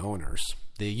institutions are the owners.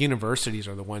 The universities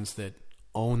are the ones that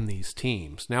own these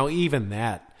teams. Now, even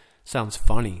that sounds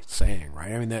funny saying,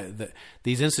 right? I mean,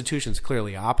 these institutions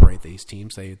clearly operate these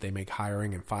teams. They make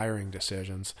hiring and firing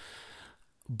decisions.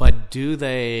 But do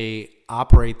they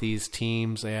operate these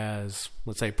teams as,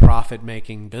 let's say,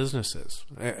 profit-making businesses?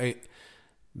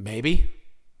 Maybe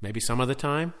some of the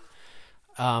time.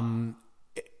 And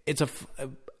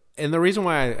the reason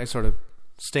why I sort of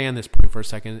stay on this point for a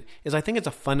second is I think it's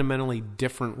a fundamentally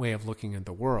different way of looking at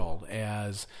the world.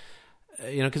 As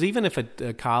because even if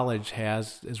a college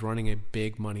is running a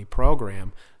big money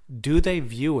program, do they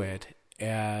view it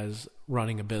as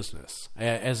running a business?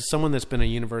 As someone that's been a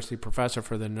university professor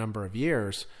for the number of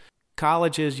years,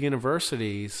 colleges,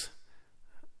 universities,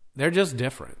 they're just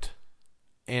different.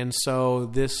 And so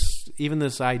this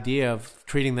idea of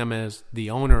treating them as the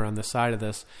owner on the side of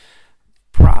this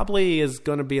probably is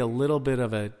going to be a little bit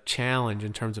of a challenge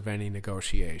in terms of any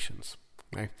negotiations.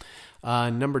 Okay?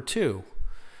 Number two,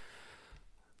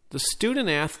 the student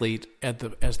athlete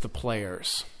as the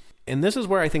players. And this is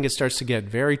where I think it starts to get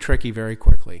very tricky very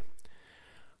quickly.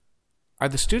 Are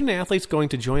the student athletes going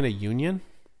to join a union?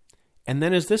 And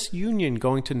then is this union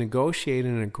going to negotiate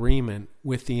an agreement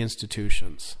with the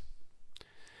institutions?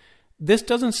 This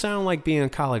doesn't sound like being a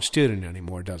college student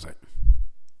anymore, does it?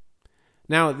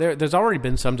 Now, there's already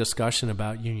been some discussion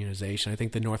about unionization. I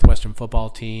think the Northwestern football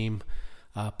team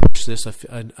pushed this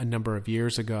a number of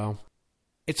years ago.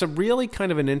 It's a really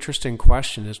kind of an interesting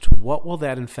question as to what will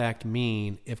that in fact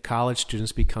mean if college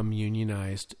students become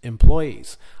unionized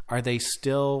employees. Are they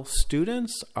still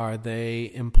students? Are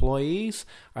they employees?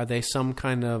 Are they some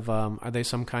kind of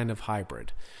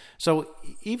hybrid? So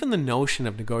even the notion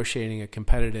of negotiating a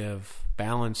competitive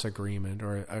balance agreement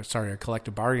a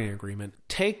collective bargaining agreement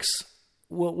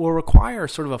will require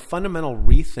sort of a fundamental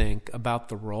rethink about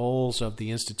the roles of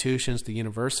the institutions, the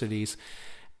universities,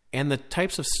 and the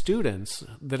types of students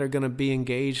that are going to be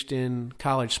engaged in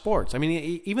college sports. I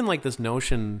mean, even like this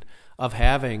notion of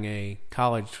having a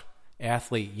college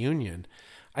athlete union,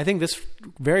 I think this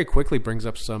very quickly brings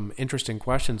up some interesting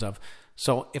questions of,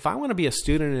 so if I want to be a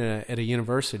student at a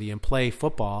university and play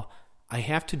football, I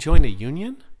have to join a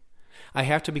union? I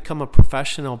have to become a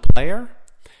professional player?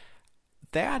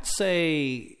 That's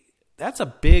a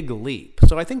big leap.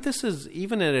 So I think this is,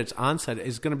 even at its onset,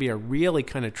 is going to be a really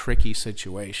kind of tricky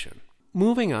situation.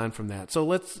 Moving on from that, so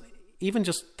let's even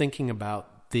just thinking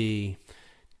about the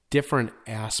different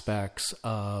aspects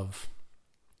of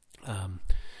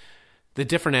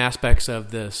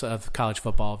this of college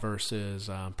football versus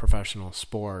professional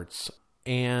sports,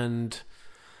 and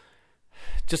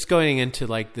just going into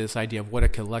like this idea of what a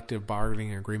collective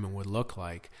bargaining agreement would look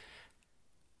like.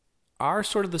 Are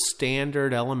sort of the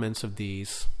standard elements of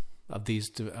these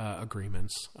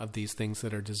agreements, of these things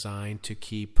that are designed to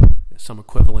keep some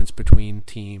equivalence between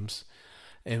teams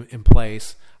in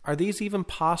place, are these even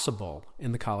possible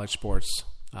in the college sports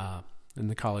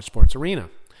arena?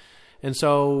 And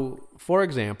so, for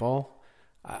example,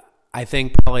 I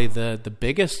think probably the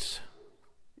biggest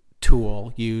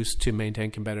tool used to maintain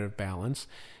competitive balance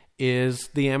is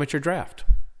the amateur draft.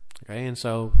 Okay, and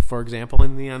so, for example,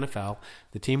 in the NFL,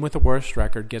 the team with the worst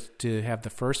record gets to have the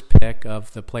first pick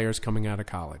of the players coming out of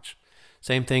college.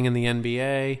 Same thing in the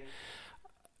NBA.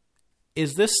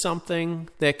 Is this something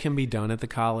that can be done at the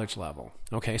college level?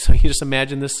 Okay, so you just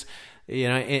imagine this,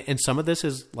 and some of this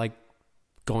is like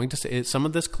some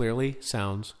of this clearly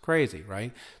sounds crazy,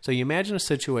 right? So you imagine a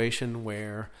situation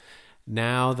where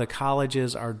now the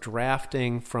colleges are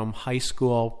drafting from high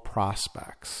school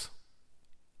prospects.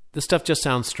 This stuff just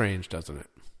sounds strange, doesn't it?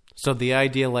 So the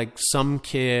idea like some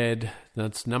kid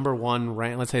that's number one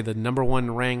ranked, let's say the number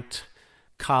one ranked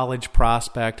college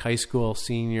prospect, high school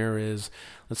senior is,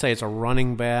 let's say it's a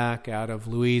running back out of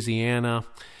Louisiana,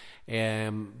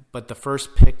 but the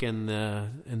first pick in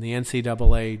the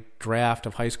NCAA draft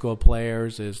of high school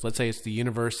players is, let's say it's the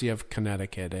University of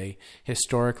Connecticut, a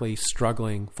historically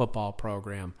struggling football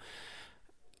program.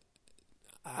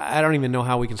 I don't even know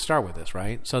how we can start with this,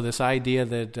 right? So this idea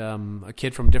that a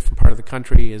kid from a different part of the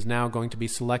country is now going to be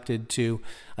selected to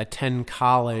attend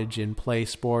college and play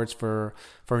sports for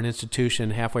an institution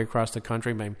halfway across the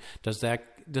country, does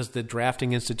the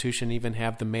drafting institution even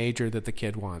have the major that the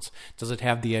kid wants? Does it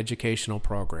have the educational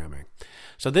programming?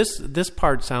 So this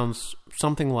part sounds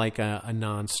something like a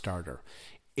non-starter.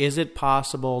 Is it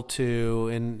possible to,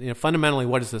 and fundamentally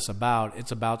what is this about?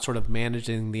 It's about sort of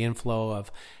managing the inflow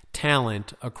of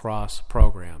talent across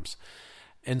programs.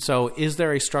 And so is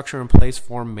there a structure in place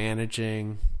for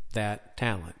managing that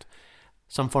talent?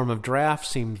 Some form of draft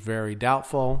seems very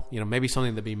doubtful. Maybe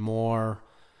something that'd be more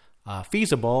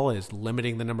feasible is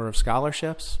limiting the number of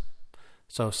scholarships.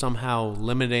 So somehow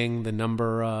limiting the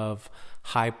number of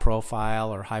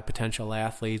high-profile or high-potential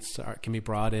athletes can be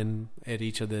brought in at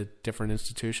each of the different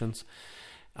institutions.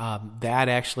 That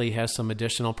actually has some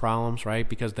additional problems, right?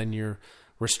 Because then you're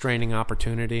restraining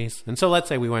opportunities. And so let's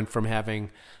say we went from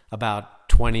having about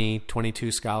 20,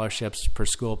 22 scholarships per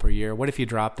school per year. What if you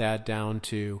drop that down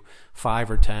to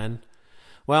 5 or 10?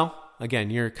 Well, again,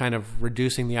 you're kind of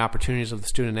reducing the opportunities of the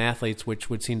student athletes, which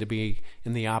would seem to be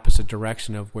in the opposite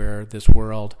direction of where this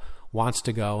world wants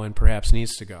to go and perhaps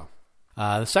needs to go.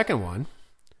 The second one,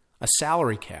 a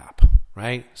salary cap,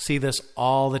 right? See this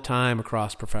all the time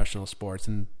across professional sports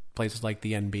in places like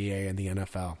the NBA and the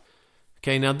NFL.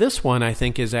 Okay, now this one I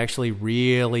think is actually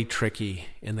really tricky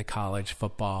in the college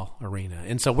football arena.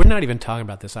 And so we're not even talking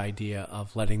about this idea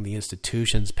of letting the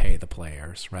institutions pay the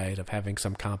players, right? Of having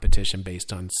some competition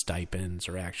based on stipends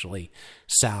or actually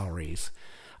salaries.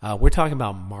 We're talking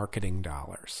about marketing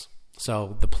dollars.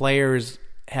 So the players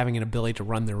having an ability to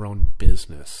run their own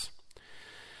business.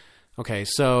 Okay,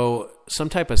 so some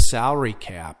type of salary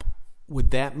cap,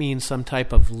 would that mean some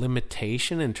type of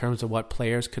limitation in terms of what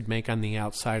players could make on the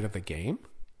outside of the game?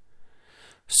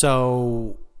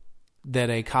 So that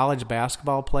a college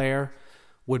basketball player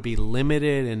would be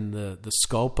limited in the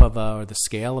scope of or the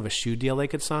scale of a shoe deal they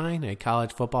could sign. A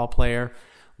college football player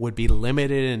would be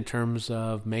limited in terms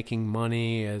of making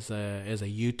money as a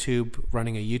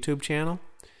running a YouTube channel.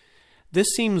 This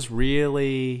seems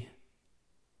really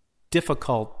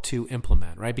difficult to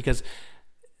implement, right? Because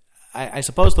I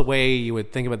suppose the way you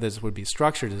would think about this would be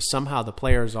structured is somehow the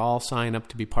players all sign up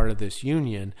to be part of this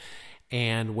union,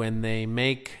 and when they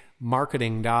make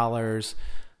marketing dollars,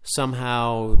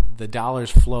 somehow the dollars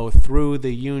flow through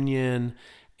the union,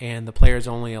 and the players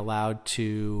only allowed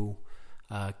to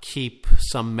keep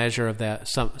some measure of that,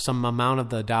 some amount of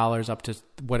the dollars up to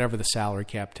whatever the salary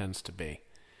cap tends to be.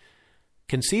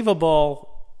 Conceivable,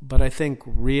 but I think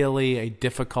really a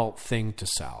difficult thing to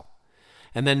sell.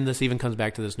 And then this even comes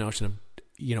back to this notion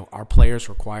of, are players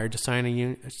required to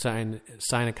sign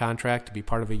a contract to be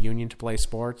part of a union to play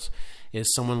sports?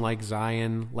 Is someone like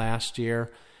Zion last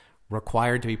year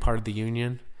required to be part of the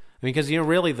union? I mean, because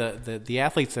really the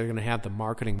athletes that are going to have the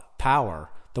marketing power,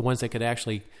 the ones that could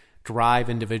actually drive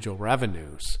individual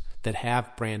revenues that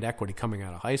have brand equity coming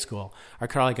out of high school, are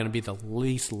probably going to be the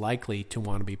least likely to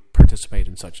want to participate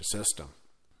in such a system.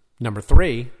 Number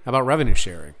 3, how about revenue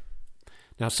sharing?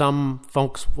 Now, some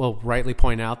folks will rightly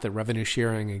point out that revenue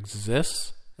sharing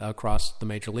exists across the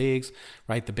major leagues,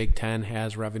 right? The Big Ten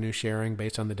has revenue sharing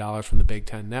based on the dollars from the Big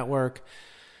Ten network.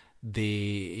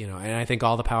 And I think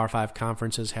all the Power 5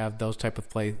 conferences have those type of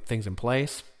things in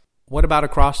place. What about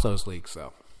across those leagues,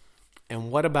 though?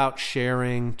 And what about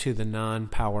sharing to the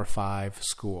non-Power 5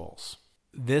 schools?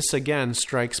 This, again,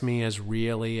 strikes me as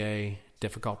really a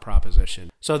difficult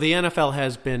proposition. So the NFL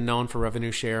has been known for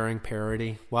revenue sharing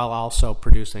parity while also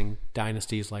producing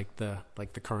dynasties like the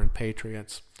current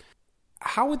Patriots.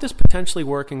 How would this potentially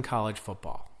work in college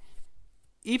football?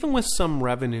 Even with some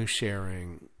revenue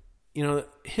sharing,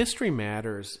 history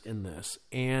matters in this.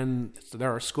 And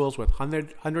there are schools with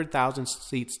 100,000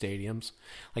 seat stadiums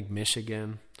like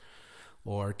Michigan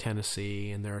or Tennessee,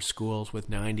 and there are schools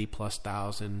with 90+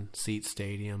 thousand seat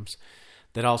stadiums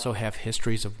that also have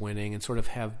histories of winning and sort of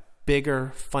have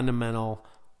bigger fundamental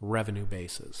revenue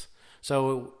bases.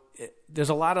 So there's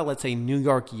a lot of, let's say, New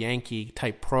York Yankee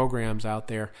type programs out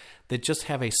there that just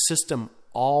have a system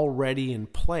already in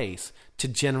place to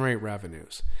generate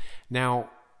revenues. Now,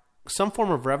 some form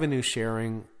of revenue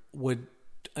sharing would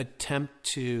attempt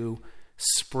to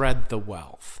spread the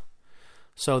wealth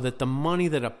so that the money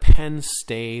that a Penn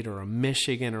State or a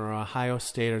Michigan or Ohio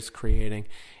State is creating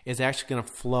is actually going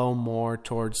to flow more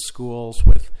towards schools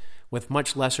with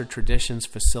much lesser traditions,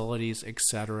 facilities, et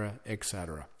cetera, et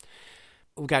cetera.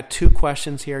 We've got 2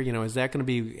 questions here. Is that going to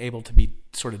be able to be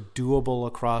sort of doable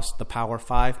across the Power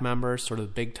 5 members, sort of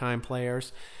the big-time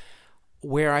players?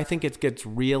 Where I think it gets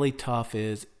really tough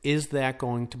is that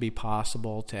going to be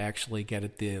possible to actually get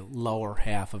at the lower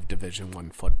half of Division I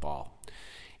football?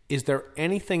 Is there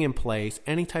anything in place,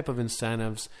 any type of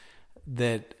incentives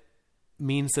that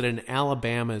means that an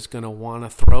Alabama is going to want to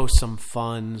throw some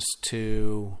funds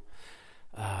to,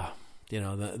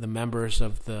 the members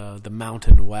of the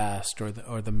Mountain West or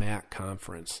the MAC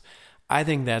conference? I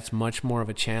think that's much more of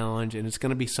a challenge, and it's going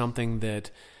to be something that,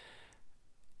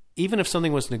 even if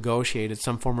something was negotiated,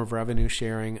 some form of revenue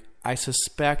sharing, I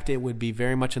suspect it would be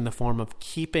very much in the form of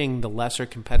keeping the lesser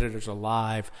competitors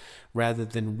alive rather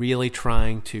than really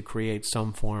trying to create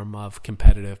some form of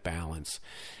competitive balance,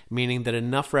 meaning that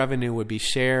enough revenue would be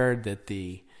shared that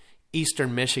the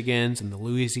Eastern Michigans and the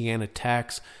Louisiana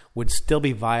Techs would still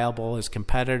be viable as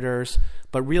competitors,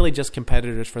 but really just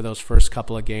competitors for those first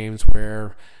couple of games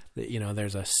where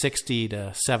there's a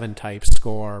 60-7 type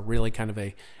score, really kind of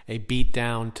a beat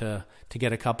down to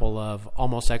get a couple of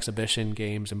almost exhibition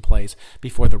games in place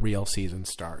before the real season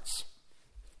starts.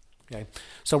 Okay,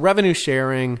 so revenue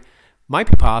sharing might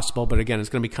be possible, but again, it's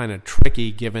going to be kind of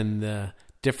tricky given the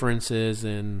differences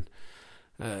in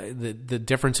the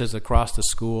differences across the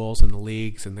schools and the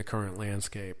leagues and the current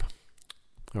landscape.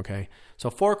 Okay, so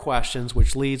 4 questions,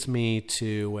 which leads me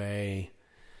to a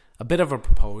bit of a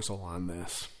proposal on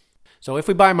this. So if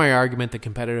we buy my argument that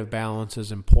competitive balance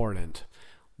is important,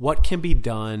 what can be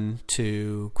done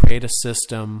to create a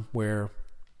system where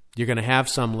you're going to have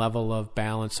some level of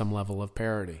balance, some level of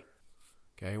parity?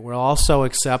 Okay, we'll also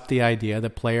accept the idea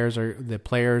that players are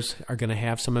going to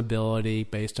have some ability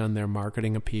based on their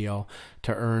marketing appeal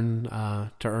to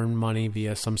earn money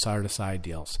via some sort of side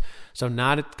deals. So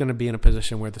not going to be in a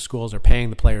position where the schools are paying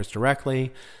the players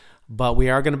directly, but we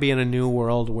are going to be in a new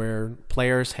world where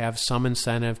players have some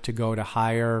incentive to go to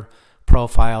higher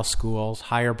profile schools,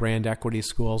 higher brand equity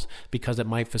schools, because it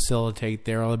might facilitate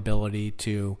their ability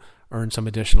to earn some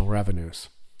additional revenues.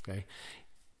 Okay.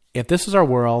 If this is our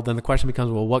world, then the question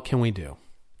becomes, well, what can we do?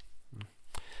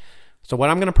 So what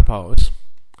I'm going to propose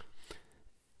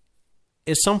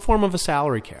is some form of a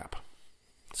salary cap,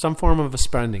 some form of a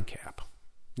spending cap.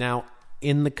 Now,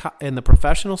 in the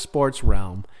professional sports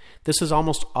realm, this has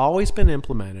almost always been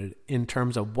implemented in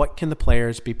terms of what can the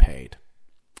players be paid,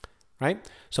 right?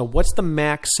 So what's the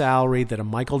max salary that a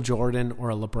Michael Jordan or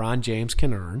a LeBron James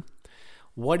can earn?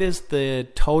 What is the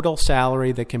total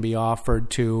salary that can be offered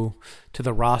to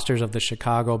the rosters of the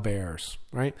Chicago Bears,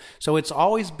 right? So it's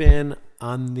always been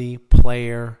on the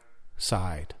player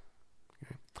side.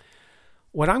 Okay.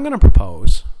 What I'm going to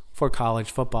propose for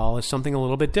college football is something a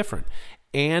little bit different.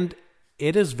 And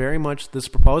it is very much, this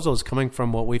proposal is coming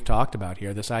from what we've talked about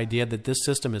here, this idea that this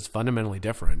system is fundamentally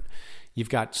different. You've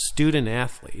got student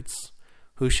athletes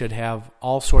who should have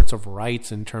all sorts of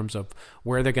rights in terms of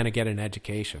where they're going to get an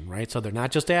education, right? So they're not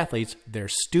just athletes, they're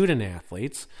student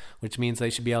athletes, which means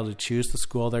they should be able to choose the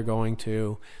school they're going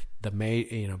to,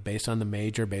 based on the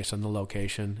major, based on the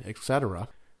location, etc.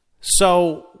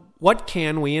 So what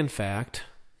can we, in fact,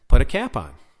 put a cap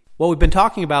on? What we've been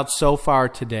talking about so far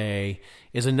today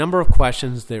is a number of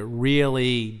questions that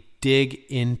really dig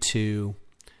into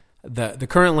the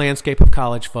current landscape of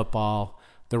college football,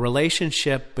 the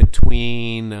relationship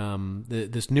between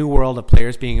this new world of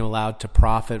players being allowed to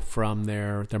profit from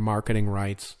their marketing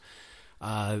rights,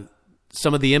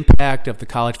 some of the impact of the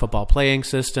college football playing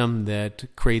system that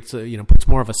creates puts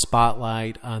more of a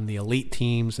spotlight on the elite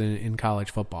teams in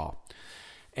college football.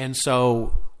 And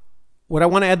so what I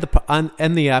want to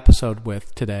end the episode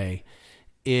with today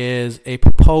is a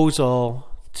proposal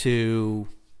to,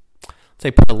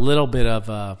 say, put a little bit of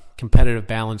a competitive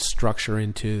balance structure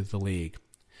into the league.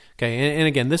 Okay, and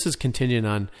again, this is contingent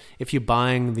on if you're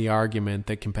buying the argument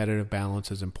that competitive balance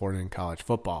is important in college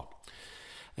football.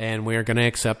 And we're going to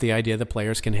accept the idea that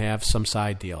players can have some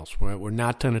side deals. What we're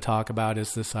not going to talk about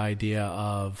is this idea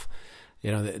of,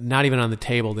 not even on the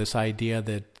table, this idea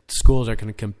that schools are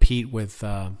going to compete with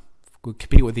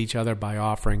each other by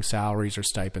offering salaries or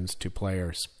stipends to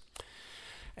players.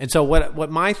 And so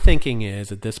what my thinking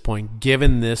is at this point,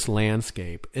 given this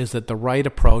landscape, is that the right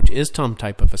approach is some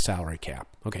type of a salary cap.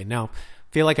 Okay, now,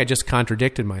 I feel like I just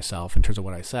contradicted myself in terms of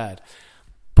what I said.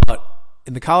 But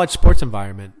in the college sports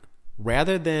environment,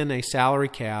 rather than a salary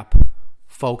cap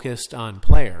focused on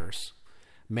players,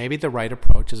 maybe the right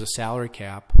approach is a salary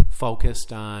cap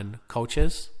focused on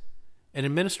coaches and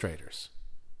administrators,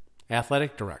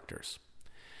 athletic directors.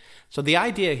 So the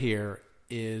idea here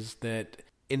is that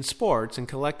in sports and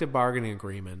collective bargaining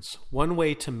agreements, one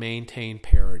way to maintain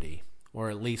parity, or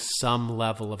at least some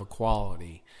level of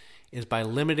equality, is by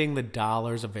limiting the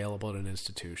dollars available at an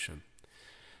institution.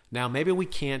 Now, maybe we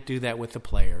can't do that with the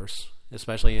players,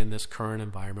 especially in this current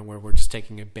environment where we're just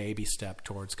taking a baby step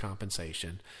towards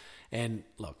compensation. And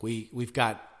look,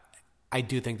 I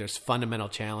do think there's fundamental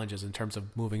challenges in terms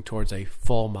of moving towards a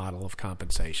full model of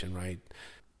compensation, right?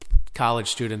 College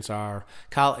students are,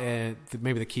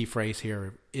 maybe the key phrase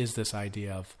here is this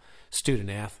idea of student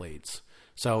athletes.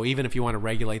 So even if you want to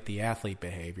regulate the athlete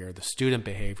behavior, the student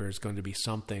behavior is going to be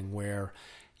something where,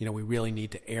 we really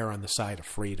need to err on the side of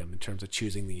freedom in terms of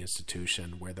choosing the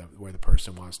institution where the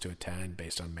person wants to attend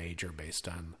based on major, based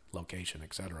on location,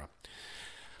 etc.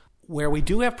 Where we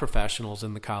do have professionals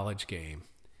in the college game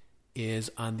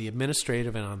is on the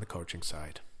administrative and on the coaching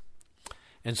side.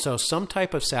 And so some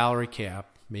type of salary cap,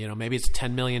 Maybe it's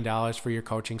 $10 million for your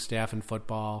coaching staff in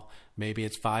football. Maybe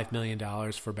it's $5 million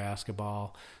for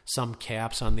basketball. Some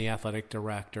caps on the athletic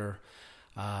director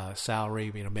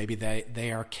salary. Maybe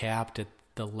they are capped at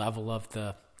the level of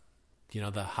the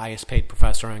highest paid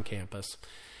professor on campus.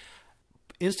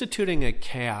 Instituting a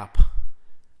cap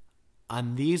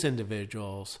on these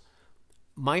individuals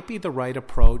might be the right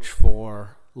approach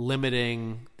for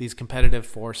limiting these competitive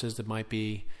forces that might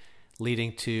be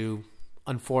leading to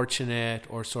unfortunate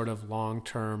or sort of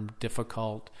long-term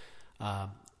difficult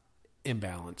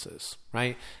imbalances,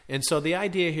 right? And so the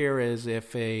idea here is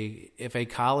if a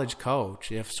college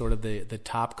coach, if sort of the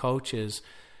top coaches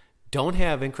don't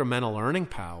have incremental earning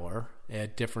power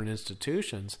at different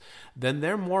institutions, then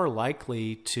they're more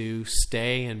likely to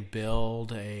stay and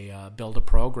build a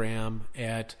program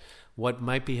at what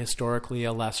might be historically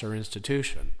a lesser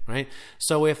institution, right?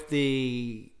 So if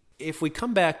we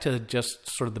come back to just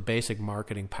sort of the basic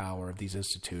marketing power of these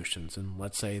institutions, and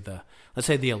let's say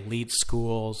the elite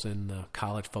schools in the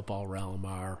college football realm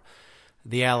are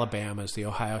the Alabamas, the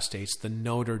Ohio States, the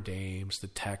Notre Dames, the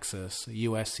Texas, the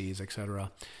USCs,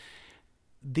 etc.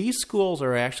 These schools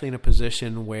are actually in a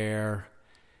position where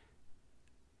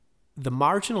the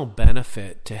marginal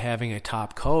benefit to having a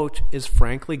top coach is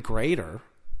frankly greater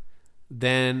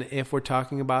than if we're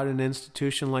talking about an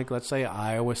institution like, let's say,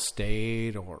 Iowa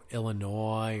State or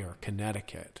Illinois or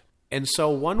Connecticut. And so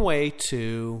one way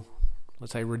to,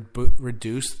 let's say,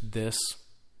 reduce this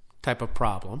type of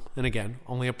problem, and again,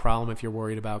 only a problem if you're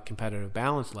worried about competitive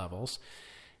balance levels,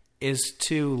 is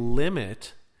to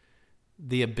limit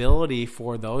the ability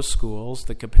for those schools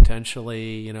that could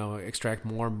potentially, extract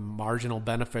more marginal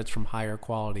benefits from higher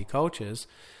quality coaches,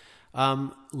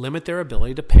 limit their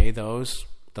ability to pay those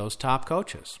top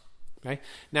coaches. Okay.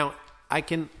 Now, I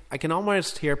can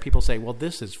almost hear people say, well,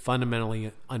 this is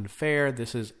fundamentally unfair.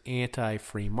 This is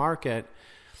anti-free market.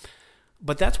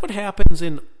 But that's what happens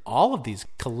in all of these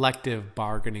collective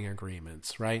bargaining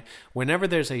agreements, right? Whenever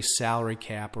there's a salary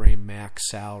cap or a max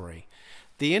salary.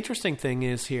 The interesting thing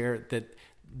is here that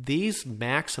these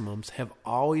maximums have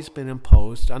always been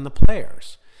imposed on the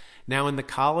players. Now, in the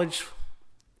college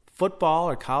football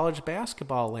or college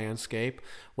basketball landscape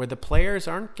where the players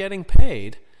aren't getting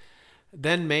paid,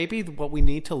 then maybe what we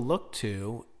need to look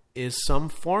to is some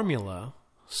formula,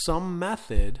 some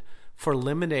method for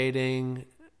eliminating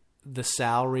the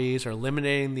salaries or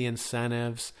eliminating the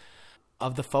incentives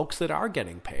of the folks that are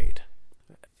getting paid.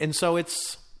 And so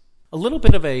it's a little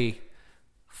bit of a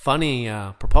funny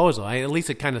proposal. At least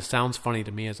it kind of sounds funny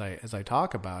to me as I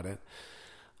talk about it.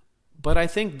 But I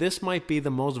think this might be the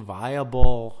most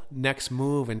viable next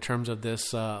move in terms of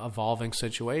this evolving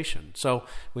situation. So,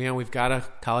 we've got a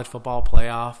college football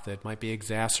playoff that might be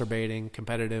exacerbating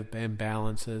competitive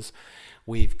imbalances.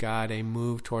 We've got a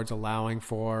move towards allowing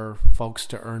for folks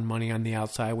to earn money on the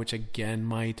outside, which again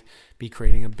might be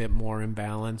creating a bit more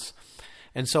imbalance.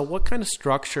 And so what kind of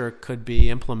structure could be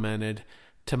implemented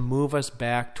to move us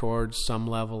back towards some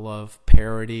level of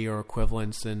parity or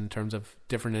equivalence in terms of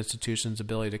different institutions'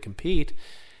 ability to compete?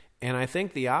 And I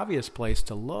think the obvious place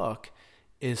to look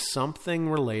is something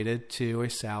related to a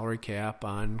salary cap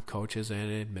on coaches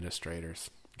and administrators.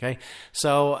 Okay,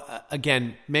 so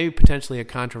again, maybe potentially a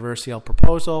controversial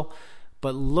proposal,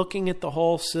 but looking at the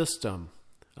whole system,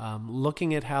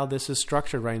 looking at how this is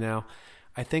structured right now,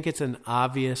 I think it's an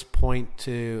obvious point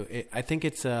to, I think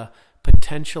it's a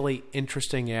potentially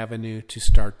interesting avenue to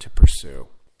start to pursue.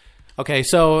 Okay,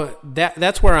 so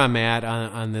that's where I'm at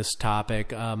on this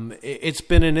topic. It's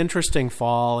been an interesting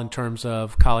fall in terms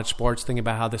of college sports, thinking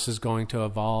about how this is going to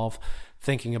evolve,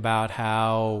 thinking about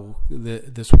how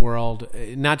this world,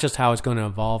 not just how it's going to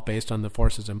evolve based on the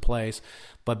forces in place,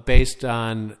 but based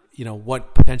on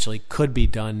what potentially could be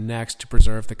done next to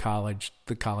preserve the college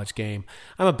game.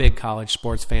 I'm a big college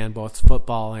sports fan, both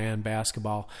football and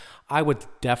basketball. I would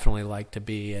definitely like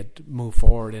to move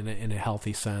forward in a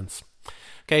healthy sense.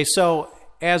 Okay, so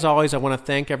as always, I want to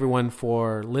thank everyone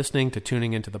for listening, to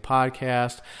tuning into the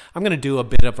podcast. I'm going to do a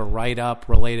bit of a write-up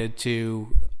related to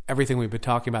everything we've been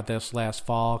talking about this last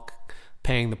fall,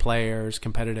 paying the players,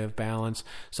 competitive balance.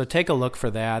 So take a look for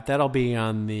that. That'll be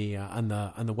on the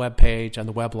webpage, on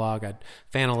the weblog at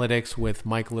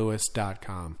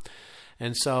fanalyticswithmikelewis.com.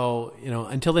 And so,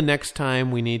 until the next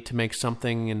time we need to make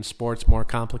something in sports more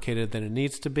complicated than it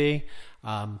needs to be,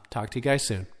 talk to you guys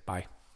soon. Bye.